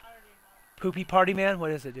Poopy? Poopy Party Man?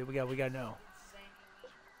 What is it, dude? We gotta know.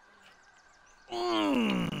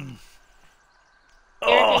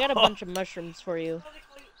 Eric, I got a bunch of mushrooms for you.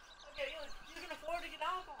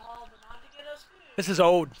 This is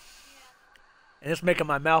old. And it's making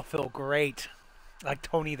my mouth feel great. Like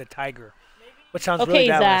Tony the Tiger. Which sounds really Okay,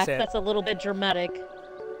 bad when I Zach, say it. that's a little bit dramatic.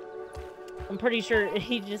 I'm pretty sure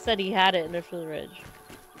he just said he had it in the fridge.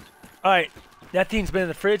 Alright. That thing's been in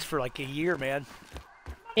the fridge for like a year, man.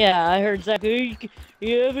 Yeah, I heard Zach, hey,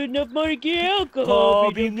 you have enough money to get alcohol.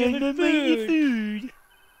 Oh, being enough money to food.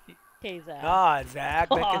 Okay, Zach. God, Zach.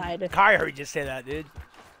 God. Kai heard you say that, dude.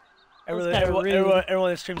 Everyone in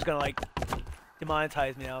the stream's gonna like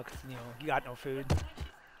demonetize me now because you got no food.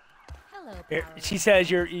 Hello, She says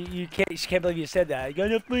you can't. She can't believe you said that. You got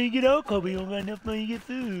enough money to get alcohol, but you don't got enough money to get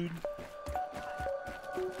food.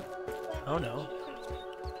 Oh no.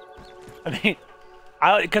 I mean,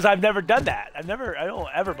 because I've never done that. I don't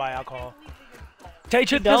ever buy alcohol. Tell you the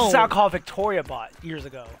truth, this is alcohol Victoria bought years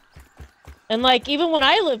ago. And like, even when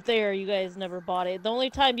I lived there, you guys never bought it. The only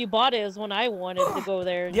time you bought it is when I wanted to go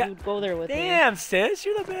there, and Yeah. you'd go there with me. Damn, sis,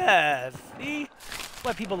 you're the best. See? That's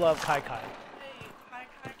why people love Kai Kai.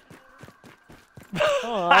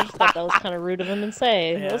 Oh, I just thought that was kind of rude of him to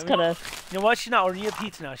say. Yeah, That was I mean- kind of... You know what? She's not ordering you a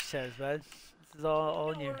pizza now, she says, bud. This is all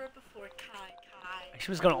on you. She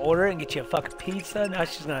was gonna order it and get you a fucking pizza. Now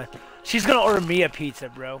she's gonna order me a pizza,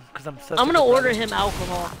 bro. Cause I'm gonna order him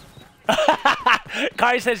alcohol.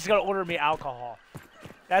 Kai says she's gonna order me alcohol.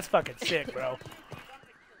 That's fucking sick, bro.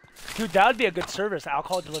 Dude, that would be a good service,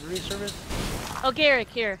 alcohol delivery service. Oh, Garrick,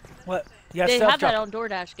 here. What? Yeah, They have that on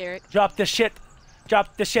DoorDash, Garrick. Drop the shit.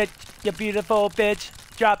 Drop the shit, you beautiful bitch.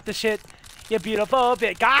 Drop the shit, you beautiful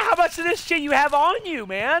bitch. God, how much of this shit you have on you,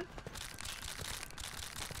 man?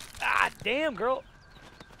 Ah, damn, girl.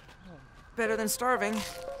 Better than starving,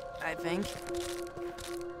 I think.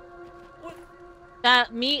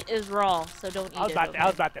 That meat is raw, so don't eat I was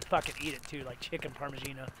it. about to fucking eat it too, like chicken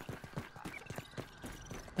parmigiana.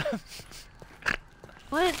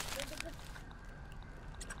 What?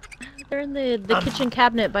 They're in the kitchen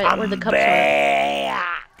cabinet by where the cups are.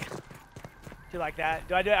 Back. Do you like that?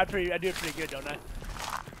 I do it pretty good, don't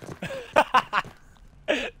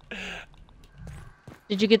I?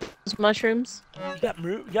 Did you get those mushrooms?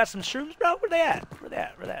 You got some shrooms, bro? Where they at? Where they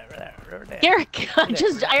at? Garrick,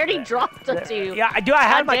 I already dropped them to you. Yeah, I do. I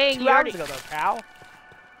had them God like dang, 2 you hours already- ago, though, pal.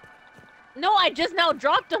 No, I just now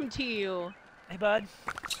dropped them to you. Hey, bud.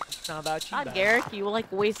 It's not about you, God, bud. Garrick, you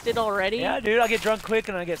like wasted already. Yeah, dude. I get drunk quick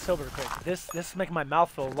and I get sober quick. This is making my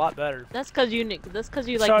mouth feel a lot better. That's cause you like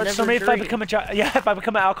So never if I drink. become if I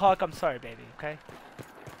become an alcoholic, I'm sorry, baby. Okay.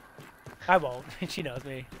 I won't. She knows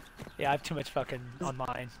me. Yeah, I have too much fucking on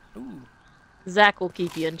mine. Ooh. Zach will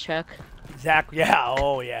keep you in check. Zach, yeah,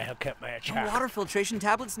 oh yeah, he'll keep my check. Water filtration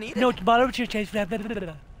tablets needed. No, bottle change.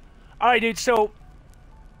 Alright, dude, so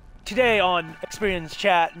today on Experience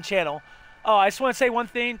Chat and Channel, I just want to say one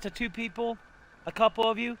thing to 2 people, a couple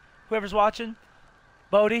of you, whoever's watching.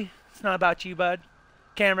 Bodie, it's not about you, bud.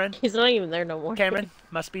 Cameron. He's not even there no more. Cameron,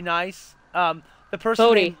 must be nice. The person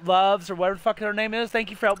Bodie. named Loves, or whatever the fuck her name is, thank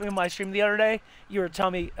you for helping me with my stream the other day. You were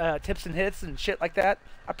telling me tips and hits and shit like that.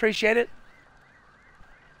 I appreciate it.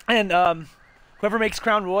 And whoever makes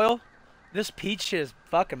Crown Royal, this peach shit is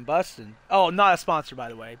fucking busting. Oh, not a sponsor, by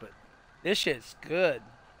the way, but this shit's good.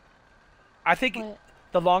 I think What?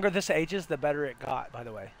 the longer this ages, the better it got, by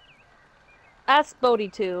the way. Ask Bodie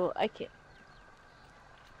too. I can't.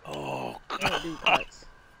 Oh, I don't do cuts.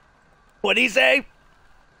 what'd he say?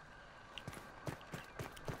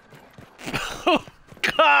 Oh,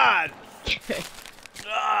 God!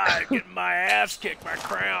 God, getting my ass kicked by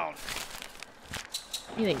Crown.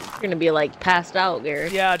 You think you're gonna be like passed out,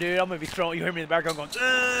 Garrick? Yeah, dude, I'm gonna be throwing. You hear me in the background going,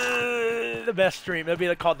 the best stream. That'd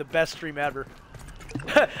be called the best stream ever.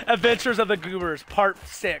 Adventures of the Goobers, Part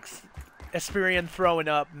 6. Esperian throwing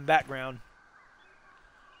up in the background.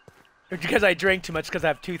 Because I drink too much, because I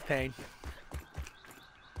have tooth pain.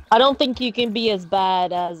 I don't think you can be as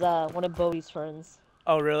bad as one of Bodie's friends.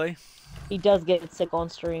 Oh, really? He does get sick on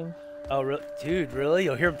stream. Oh, really? Dude, really?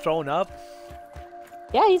 You'll hear him throwing up?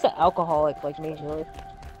 Yeah, he's an alcoholic, like majorly.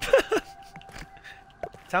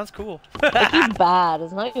 Sounds cool. Like, he's bad.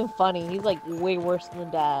 It's not even funny. He's like way worse than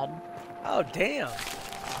Dad. Oh, damn.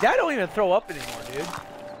 Dad don't even throw up anymore, dude.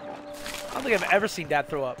 I don't think I've ever seen Dad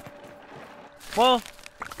throw up. Well,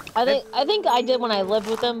 I think I did when I lived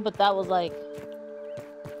with him, but that was like.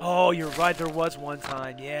 oh, you're right. There was one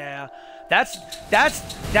time. Yeah.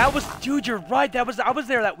 That was, dude, you're right. I was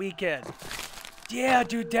there that weekend. Yeah,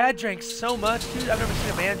 dude, Dad drank so much, dude. I've never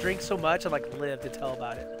seen a man drink so much and like live to tell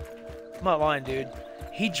about it. I'm not lying, dude.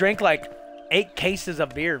 He drank like 8 cases of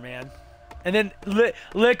beer, man. And then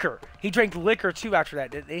liquor. He drank liquor too after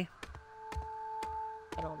that, didn't he?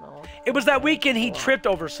 I don't know. It was that weekend he tripped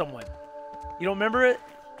over someone. You don't remember it?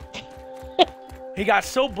 He got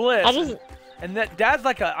so blissed. And that Dad's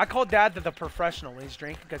like I call Dad the professional when he's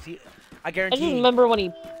drinking because I guarantee. I just remember when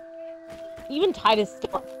he. Even Titus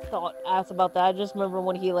asked about that. I just remember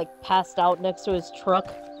when he like passed out next to his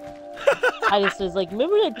truck. Titus was like,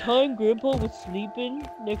 "Remember that time Grandpa was sleeping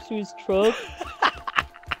next to his truck?"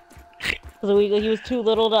 So he was too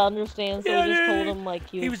little to understand, so we just told him like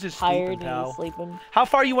he was just tired and he was sleeping. How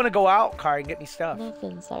far you want to go out, Car, and get me stuff?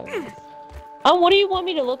 Nothing, Cyrus. What do you want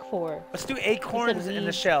me to look for? Let's do acorns in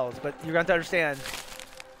the shells, but you're going to understand.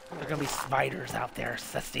 There's going to be spiders out there,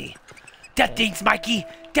 sussy. Death things, Mikey!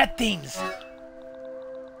 Death things!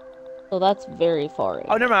 So that's very far in.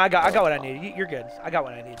 Oh, never mind. I got what I need. You're good. I got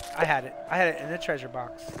what I need. I had it in the treasure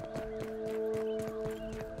box.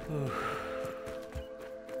 Ooh.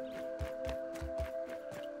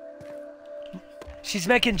 She's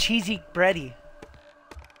making cheesy bready.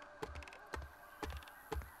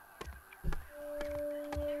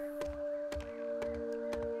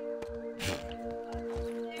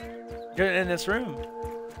 You're in this room.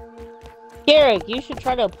 Garrick, you should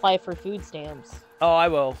try to apply for food stamps. Oh, I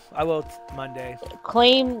will. I will Monday.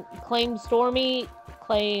 Claim Stormy,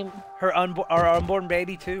 claim... Our unborn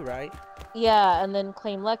baby too, right? Yeah, and then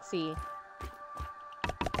claim Lexi.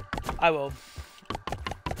 I will.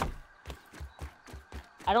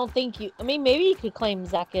 I don't think you... I mean, maybe you could claim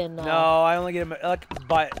Zach and... No, I only get him...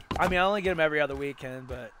 I only get him every other weekend,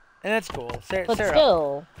 but... And that's cool. But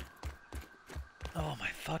still... Oh, my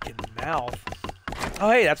fucking mouth.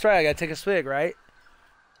 Oh, hey, that's right. I gotta take a swig, right?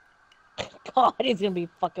 God, he's gonna be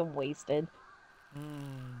fucking wasted.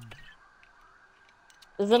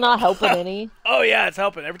 Is it not helping any? Oh, yeah, it's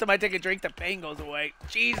helping. Every time I take a drink, the pain goes away.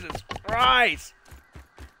 Jesus Christ.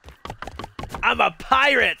 I'm a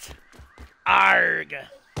pirate. Arg.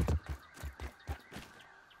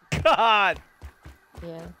 God.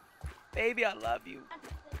 Yeah. Baby, I love you.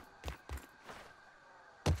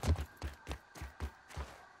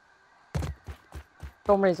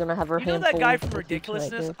 Stormy's gonna have her You know handful that guy of from the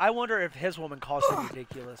Ridiculousness? future, I wonder if his woman calls him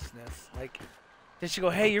ridiculousness. Like, did she go,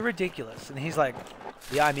 "Hey, you're ridiculous," and he's like,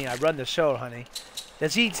 "Yeah, I mean, I run the show, honey."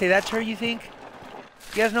 Does he say that to her? You think?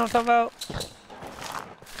 You guys know what I'm talking about?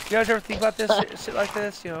 You guys ever think about this shit like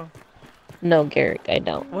this? You know? No, Garrick, I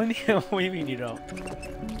don't. What do you mean you don't?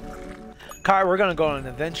 Kai, we're gonna go on an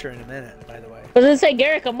adventure in a minute, by the way. I was gonna say,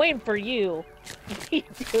 Garrick, I'm waiting for you. What are you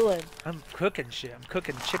doing? I'm cooking shit. I'm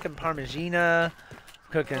cooking chicken parmigiana.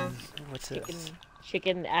 Cooking, what's this?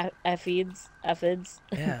 Chicken aphids.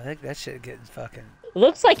 Yeah, that shit getting fucking... It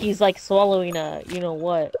looks like he's like swallowing a, you know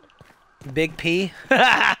what? Big P?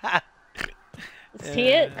 See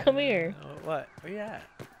it? Come here. What? Where you at?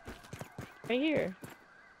 Right here.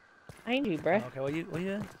 Behind you, bruh. Oh, okay, what you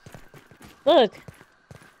doing? Look.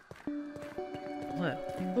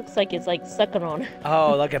 What? Looks like it's like sucking on her.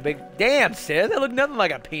 Oh, like a big... Damn, Sid, that looked nothing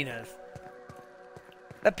like a penis.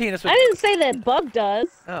 That penis was... I didn't say that Bug does.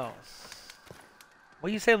 Oh.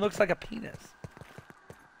 What you saying looks like a penis?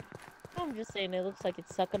 I'm just saying it looks like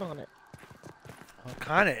it's sucking on it. Well,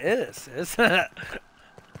 kind of is, sis. Alright.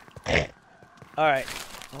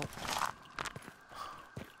 Oh.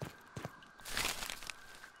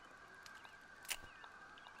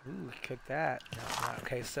 Ooh, we cooked that. No,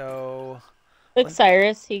 okay, so... Look,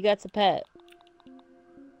 Cyrus, he got a pet.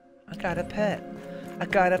 I got a pet. I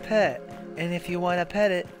got a pet. And if you want to pet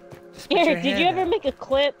it, just put your Garrick, did you hand ever out. make a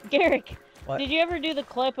clip? Garrick, What? did you ever do the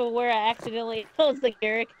clip of where I accidentally... I was like,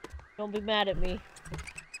 Garrick, don't be mad at me.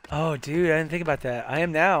 Oh, dude, I didn't think about that. I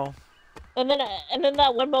am now. And then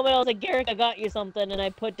that one moment I was like, Garrick, I got you something, and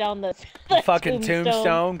I put down the Fucking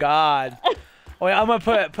tombstone. God. Oh, wait, I'm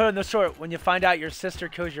gonna put in the short. When you find out your sister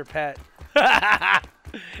kills your pet. And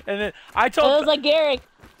then I was like, Garrick,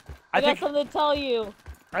 I got think something to tell you.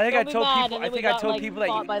 I think Don't be I told mad, people. and I then we think I got, told like, people that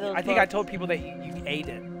fought by you. those I think I bugs. told people that you ate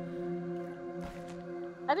it.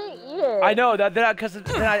 I didn't eat it. I know that because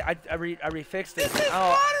then I refixed it. This is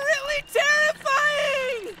moderately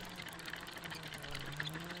terrifying!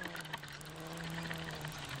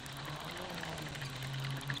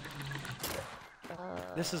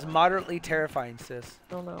 This is moderately terrifying, sis.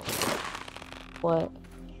 I don't know. What?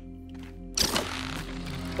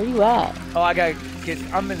 Where you at? Oh, I gotta get.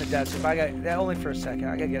 I'm in the desert. But I got that only for a second.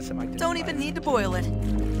 I gotta get some. Don't even need to boil it.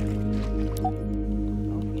 Oh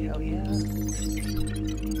hell yeah!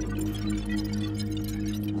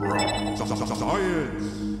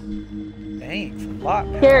 Science. Thanks a lot,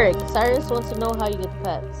 man. Derek, Cyrus wants to know how you get the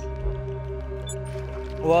pets.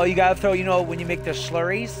 Well, you gotta throw. You know when you make the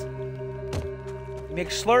slurries. You make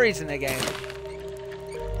slurries in the game.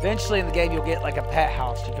 Eventually in the game you'll get like a pet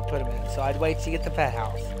house you can put them in. So I'd wait till you get the pet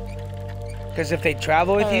house. Because if they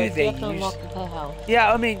travel with you, they use... unlock the pet house.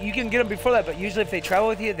 Yeah, I mean, you can get them before that, but usually if they travel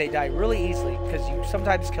with you, they die really easily. Because you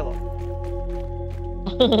sometimes kill them.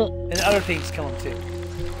 And other things kill them too.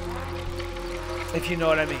 If you know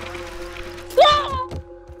what I mean.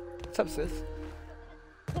 What's up, sis?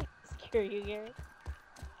 Scare you, Gary?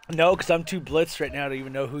 No, because I'm too blitzed right now to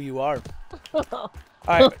even know who you are.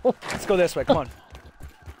 Alright, let's go this way. Come on.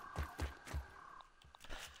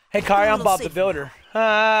 Hey, Kari, I'm Bob the Builder.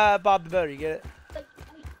 Bob the Builder, you get it?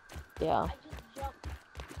 Yeah.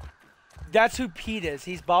 That's who Pete is.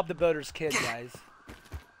 He's Bob the Builder's kid, guys.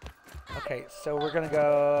 Okay, so we're gonna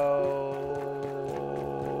go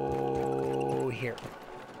here.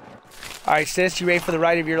 Alright, sis, you ready for the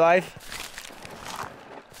ride of your life?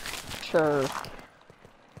 Sure.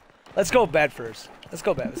 Let's go to bed first. Let's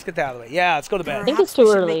go to bed. Let's get that out of the way. Yeah, let's go to bed. I think it's too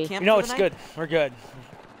early. You know, it's good. We're good.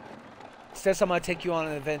 Sis, I'm gonna take you on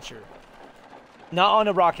an adventure. Not on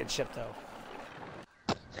a rocket ship, though.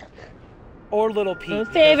 Or Little Pete. My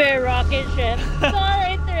favorite rocket ship.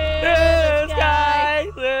 Sorry, through the sky.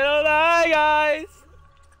 Little guys.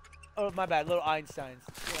 Oh, my bad. Little Einsteins.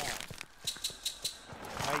 Yeah.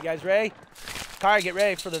 All right, you guys ready? Kari, get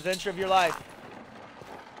ready for the adventure of your life.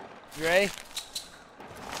 You ready?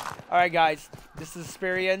 All right, guys. This is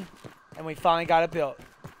Spirian, and we finally got it built.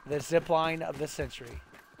 The zip line of the century.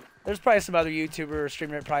 There's probably some other YouTuber or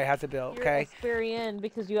streamer that probably has it built, okay? You're experienced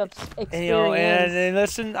because you have experience. And, you know, and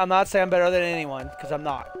listen, I'm not saying I'm better than anyone, because I'm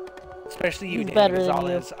not. Especially you, Dave, better is than all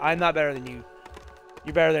you. it is. I'm not better than you.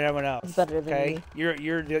 You're better than everyone else. I'm better than okay? you.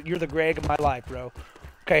 You're the Greg of my life, bro.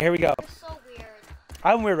 Okay, here we go. You're so weird.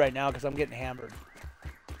 I'm weird right now because I'm getting hammered.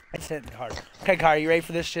 It's hitting me hard. Okay, Kari, you ready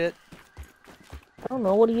for this shit? I don't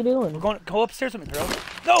know. What are you doing? We're going to go upstairs with me, girl.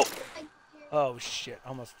 No! Oh, shit.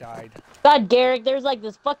 Almost died. God, Garrick, there's like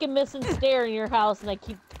this fucking missing stair in your house, and I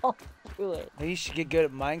keep falling through it. Maybe you should get good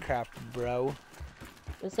at Minecraft, bro.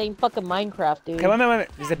 This ain't fucking Minecraft, dude. Okay, wait a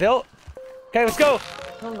minute. Is it built? Okay, let's go.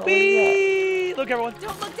 I don't know. Whee! Look, everyone.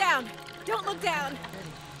 Don't look down! Don't look down!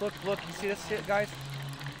 Look, you see this shit, guys?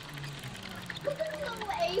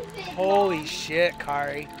 Amazing. Holy shit,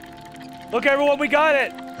 Kari. Look, everyone, we got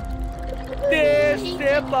it. This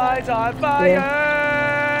zip line's on fire.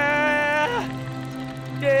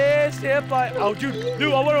 This zip line. Oh, dude, I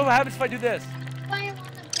wonder what happens if I do this. Fire on the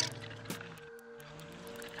bed.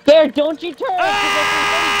 Garrick, don't you turn!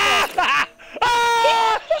 Ah!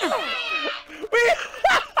 Ah!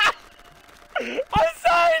 I'm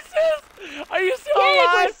sorry, sis. Are you still Garrick,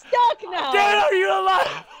 alive? we're stuck now! Dad, are you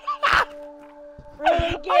alive?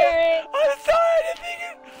 Really, Garrick? I'm sorry, I didn't think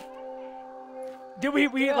it. Dude, we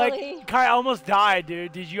Really? like, Kai almost died,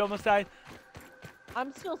 dude. Did you almost die?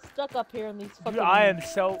 I'm still stuck up here in these fucking... Dude, I am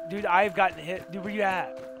so, dude, I've gotten hit. Dude, where you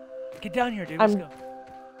at? Get down here, dude. Let's go.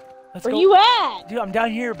 Let's Where go. you at? Dude, I'm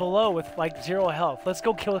down here below with like 0 health. Let's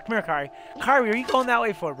go kill. Come here, Kari. Kari, where are you going that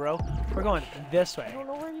way for, bro? We're going this I way. don't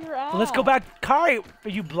know where you're at. Let's go back. Kari, are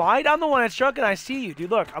you blind? I'm the one that's drunk and I see you. Dude,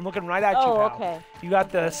 look, I'm looking right at you, Oh, pal. okay. You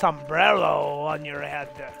got the sombrero on your head.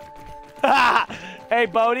 Hey,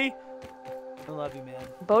 Bodie. I love you, man.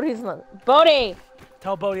 Bodie's not... Bodie!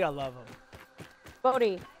 Tell Bodie I love him.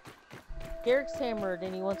 Bodie. Garrick's hammered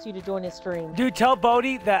and he wants you to join his stream. Dude, tell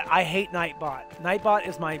Bodie that I hate Nightbot. Nightbot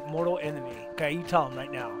is my mortal enemy. Okay, you tell him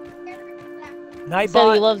right now. He said he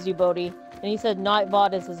Nightbot. loves you, Bodie. And he said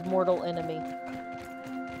Nightbot is his mortal enemy.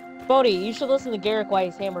 Bodie, you should listen to Garrick while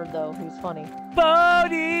he's hammered, though. He's funny.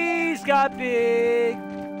 Bodie's got big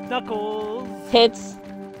knuckles. Tits.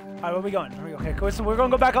 All right, where are we going? Okay, cool. So we're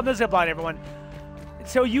going to go back on the zip line, everyone.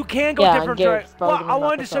 So you can go Yeah, different Garrett's directions. probably Well, gonna I knock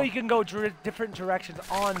wanted to us show off. you can go different directions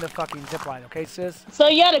on the fucking zip line, okay, sis? So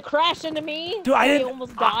you had to crash into me? Dude, I You didn't.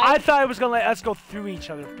 almost I died? thought I was gonna let us go through each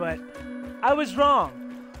other, but I was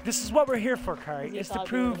wrong. This is what we're here for, Kari. You Is to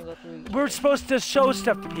thought we were prove gonna go through each we're supposed to show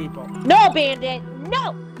stuff to people. No, Bandit!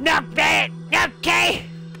 No! No, that okay.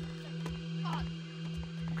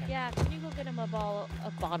 get him a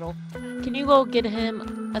bottle. Can you go get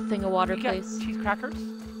him a thing of water, You got please? cheese crackers?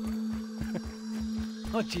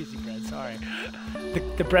 Oh, cheesy bread. Sorry.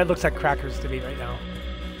 The bread looks like crackers to me right now.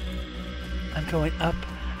 I'm going up.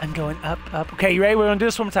 I'm going up, up. Okay, you ready? We're gonna do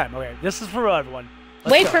this one more time. Okay, this is for everyone.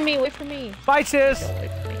 Let's Wait go. for me. Wait for me. Bye, sis.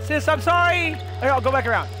 Sis, I'm sorry. Here, I'll go back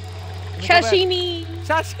around. Let me go back. Sashimi.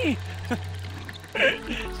 Sashi.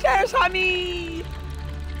 Sashimi.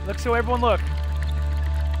 Look, so everyone look.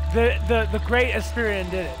 The great Asperian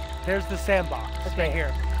did it. There's the sandbox right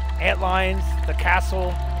here. Ant lions, the castle,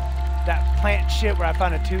 that plant shit where I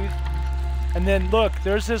found a tooth. And then look,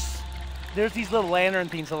 there's these little lantern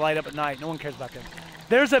things that light up at night. No one cares about them.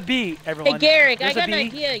 There's a bee, everyone. Hey, Garrick, There's I got a an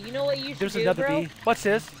bee. idea. You know what you should There's do, another bro? bee. What's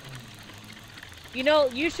this? You know,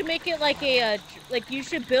 you should make it like like you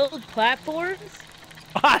should build platforms,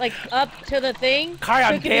 like up to the thing. Kai, so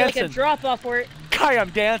I'm it could be like a dancing. drop off where. Kai, I'm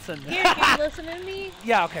dancing. Here, can you listen to me?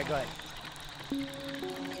 Yeah, okay, go ahead.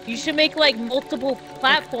 You should make like multiple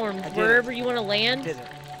platforms did it. wherever you want to land. Did it.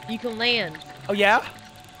 You can land. Oh, yeah?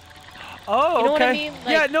 Oh, You know okay. what I mean?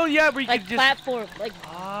 yeah, Like- no, yeah, where you Like could just... platform, like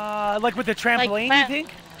like with the trampoline, plat- you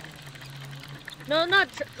think? no, not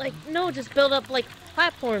no, just build up like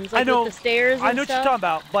platforms, I like know. with the stairs and I know what stuff. you're talking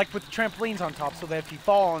about, like with trampolines on top, so that if you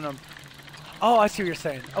fall on them... Oh, I see what you're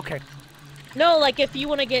saying. Okay. No, like if you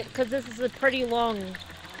want to get, because this is a pretty long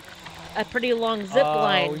zip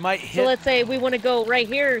line. We might So hit... let's say we want to go right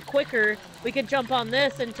here quicker. We could jump on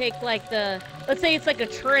this and take like the. Let's say it's like a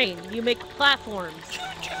train. You make platforms.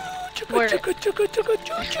 Where-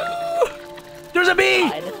 There's a bee!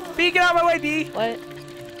 God. Bee, get out of my way, bee! What?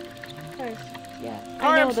 Cyrus, yeah. I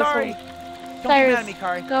Kari, know I'm this sorry. one. Don't Cyrus, be mad at me,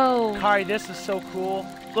 Kari. Go. Kari, this is so cool.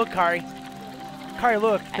 Look, Kari. Kari,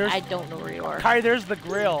 look. There's, I don't know where you are. Kari, there's the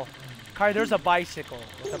grill. Kari, there's a bicycle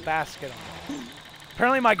with a basket on it.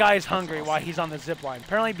 Apparently my guy is hungry while he's on the zip line.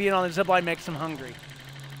 Apparently being on the zip line makes him hungry.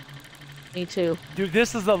 Me too. Dude,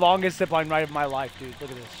 this is the longest zip line ride of my life, dude. Look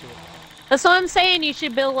at this shit. That's what I'm saying. You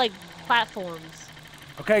should build like platforms.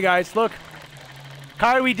 Okay, guys, look.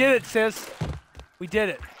 Kari, we did it, sis. We did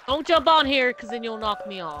it. Don't jump on here, cause then you'll knock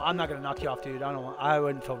me off. I'm not gonna knock you off, dude. I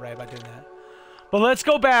wouldn't feel right about doing that. But let's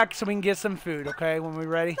go back so we can get some food, okay? When we're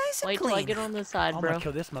ready. Nice and Wait till I clean. get on the side, I'm bro. gonna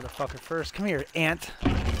kill this motherfucker first. Come here, ant.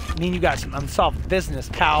 Me and you got some unsolved business,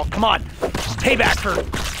 pal. Come on. Payback for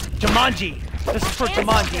Jumanji. This is for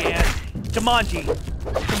Jumanji, ant. Jumanji.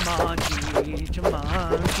 Jumanji.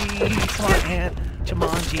 Jumanji. Come on, ant.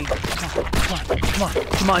 Jumanji. Come on. Come on.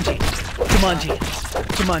 Jumanji. Jumanji.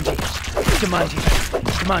 Jumanji. Jumanji.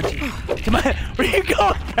 Jumanji. Jumanji. Where you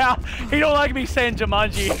going, pal? You don't like me saying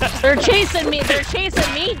Jumanji. They're chasing me. They're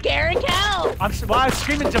chasing me, Garrick. Help! I'm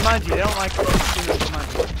screaming Jumanji. They don't like screaming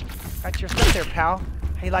Jumanji. Got your stuff there, pal.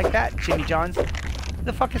 How you like that, Jimmy Johns? Who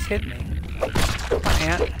the fuck is hitting me? Come on,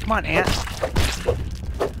 ant. Come on, ant.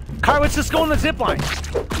 Car, let's just go on the zip line.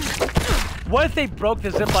 What if they broke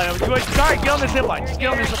the zip line? Sorry, get on the zip line. Just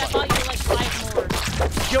get on the Garrick, I zip line. thought you were like 5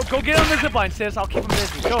 more. Go get on the zip line, sis. I'll keep them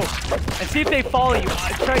busy. Go. And see if they follow you.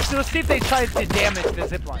 Let's see if they try to damage the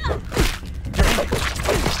zip line.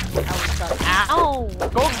 Ow!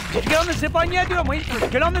 Go. Did you get on the zip line yet, dude? I'm waiting for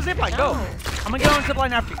you. Get on the zip line. Go. No. I'm gonna get on the zip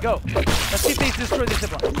line after you. Go. Let's see if they destroy the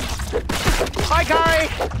zip line. Bye, Kari.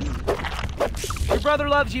 Your brother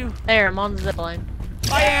loves you. There, I'm on the zip line.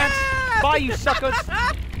 Bye, ants. Bye, you suckers.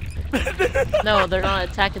 No, they're not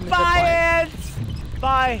attacking the zip Bye, line. ants.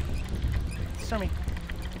 Bye. Stormy.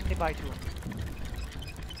 Say bye to them.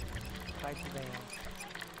 Bye to the ants.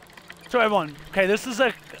 So everyone, okay, this is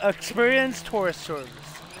a experienced tourist service.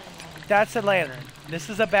 That's a lantern. This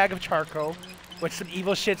is a bag of charcoal with some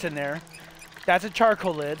evil shits in there. That's a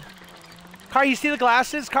charcoal lid. Kari, you see the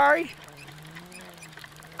glasses, Kari?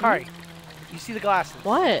 Kari, you see the glasses?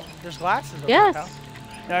 What? There's glasses over Yes. there, pal.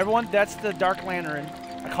 Now everyone, that's the dark lantern.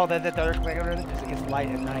 I call that the dark lantern because it gets light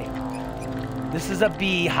at night. This is a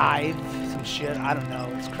beehive, some shit, I don't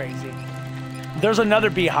know, it's crazy. There's another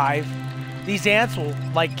beehive. These ants will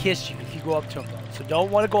like kiss you if you go up to them though. So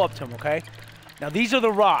don't want to go up to them, okay? Now these are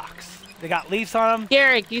the rocks. They got leaves on them.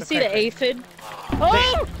 Garrick, you see the Okay. aphid?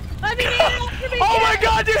 Oh! I mean, after me, Oh my Garrick!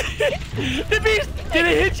 god, dude! The beast! Did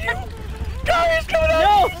it hit you? Kari's coming up!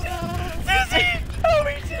 No! Sissy! Help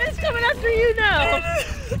me, It's coming after you now!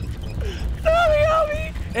 help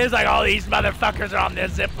me! It's like, all these motherfuckers are on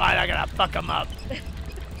this zip line. I gotta fuck them up.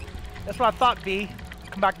 That's what I thought, B.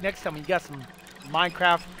 Come back next time when you got some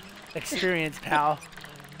Minecraft experience, pal.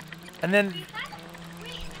 And then,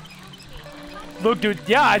 look, dude.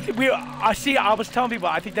 Yeah, I think I was telling people.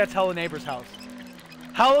 I think that's Hello Neighbor's house.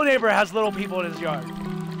 Hello Neighbor has little people in his yard.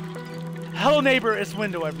 Hello Neighbor is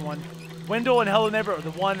Window, everyone. Window and Hello Neighbor are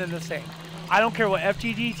the one and the same. I don't care what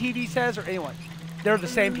FGG TV says or anyone. They're the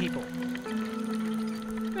same people.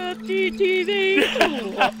 FGTV.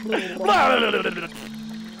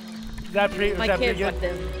 Is that pretty, My is that kids pretty good? like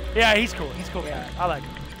this. Yeah, he's cool. He's cool. Yeah, I like him.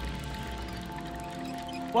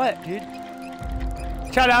 What, dude?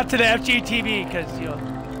 Shout out to the FGTV because you know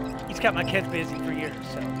he's kept my kids busy for years,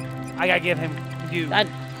 so I gotta give him due. I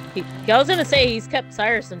was gonna say he's kept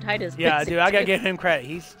Cyrus and Titus. Yeah, busy dude, I gotta too. give him credit.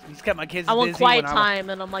 He's kept my kids I busy. want quiet when time,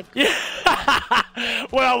 and I'm like, Yeah.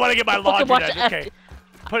 Well, I want to get my Fucking laundry watch done. Okay.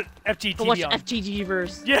 Put FGTV go watch on. FGG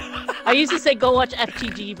verse. Yeah. I used to say go watch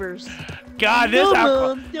FGG verse. God, this No,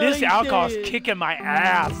 alcohol, Mom, this don't alcohol's say it. kicking my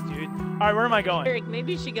ass, dude. All right, where am I going? Garrick,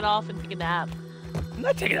 maybe you should get off and take a nap. I'm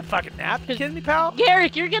not taking a fucking nap. You kidding me, pal?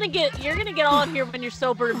 Garrick, you're gonna get on here when you're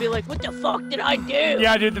sober and be like, what the fuck did I do?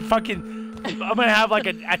 Yeah, dude, the fucking... I'm gonna have like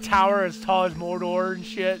a tower as tall as Mordor and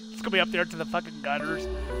shit. It's gonna be up there to the fucking gutters.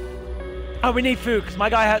 Oh, we need food, because my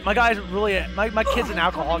guy's really... My kid's an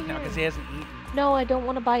alcoholic now, because he hasn't eaten. No, I don't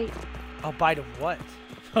want to bite. A bite of what?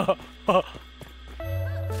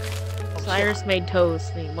 Cyrus made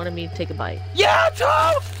toast and he wanted me to take a bite. Yeah,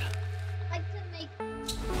 toast! Like to make.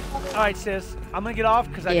 Alright, sis. I'm gonna get off,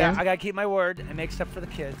 because I Yeah. gotta keep my word and make stuff for the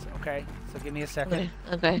kids, okay? So give me a second.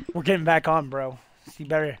 Okay. We're getting back on, bro. So you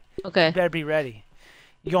better be ready.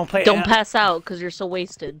 You gonna play? Don't pass out because you're so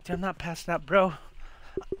wasted. Dude, I'm not passing out, bro.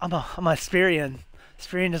 I'm a Spirian.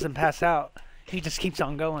 Spirian doesn't pass out. He just keeps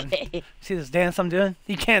on going. Okay. See this dance I'm doing?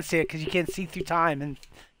 You can't see it because you can't see through time and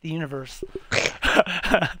the universe.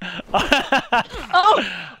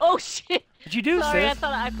 Oh shit! What'd you do, Sorry, sis?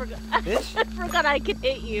 I forgot. Bitch. I forgot I could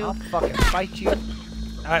hit you. I'll fucking fight you. All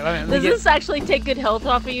right, wait a minute. Does this actually take good health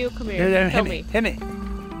off of you? Come here. Here, Tell hit me. Hit me.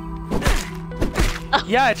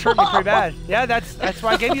 Yeah, it's hurt me pretty bad. Yeah, that's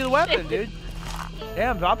why I gave you the weapon, dude.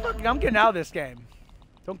 Damn, I'm getting out of this game.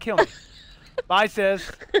 Don't kill me. Bye,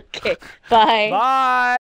 sis. Okay. Bye.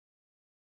 Bye.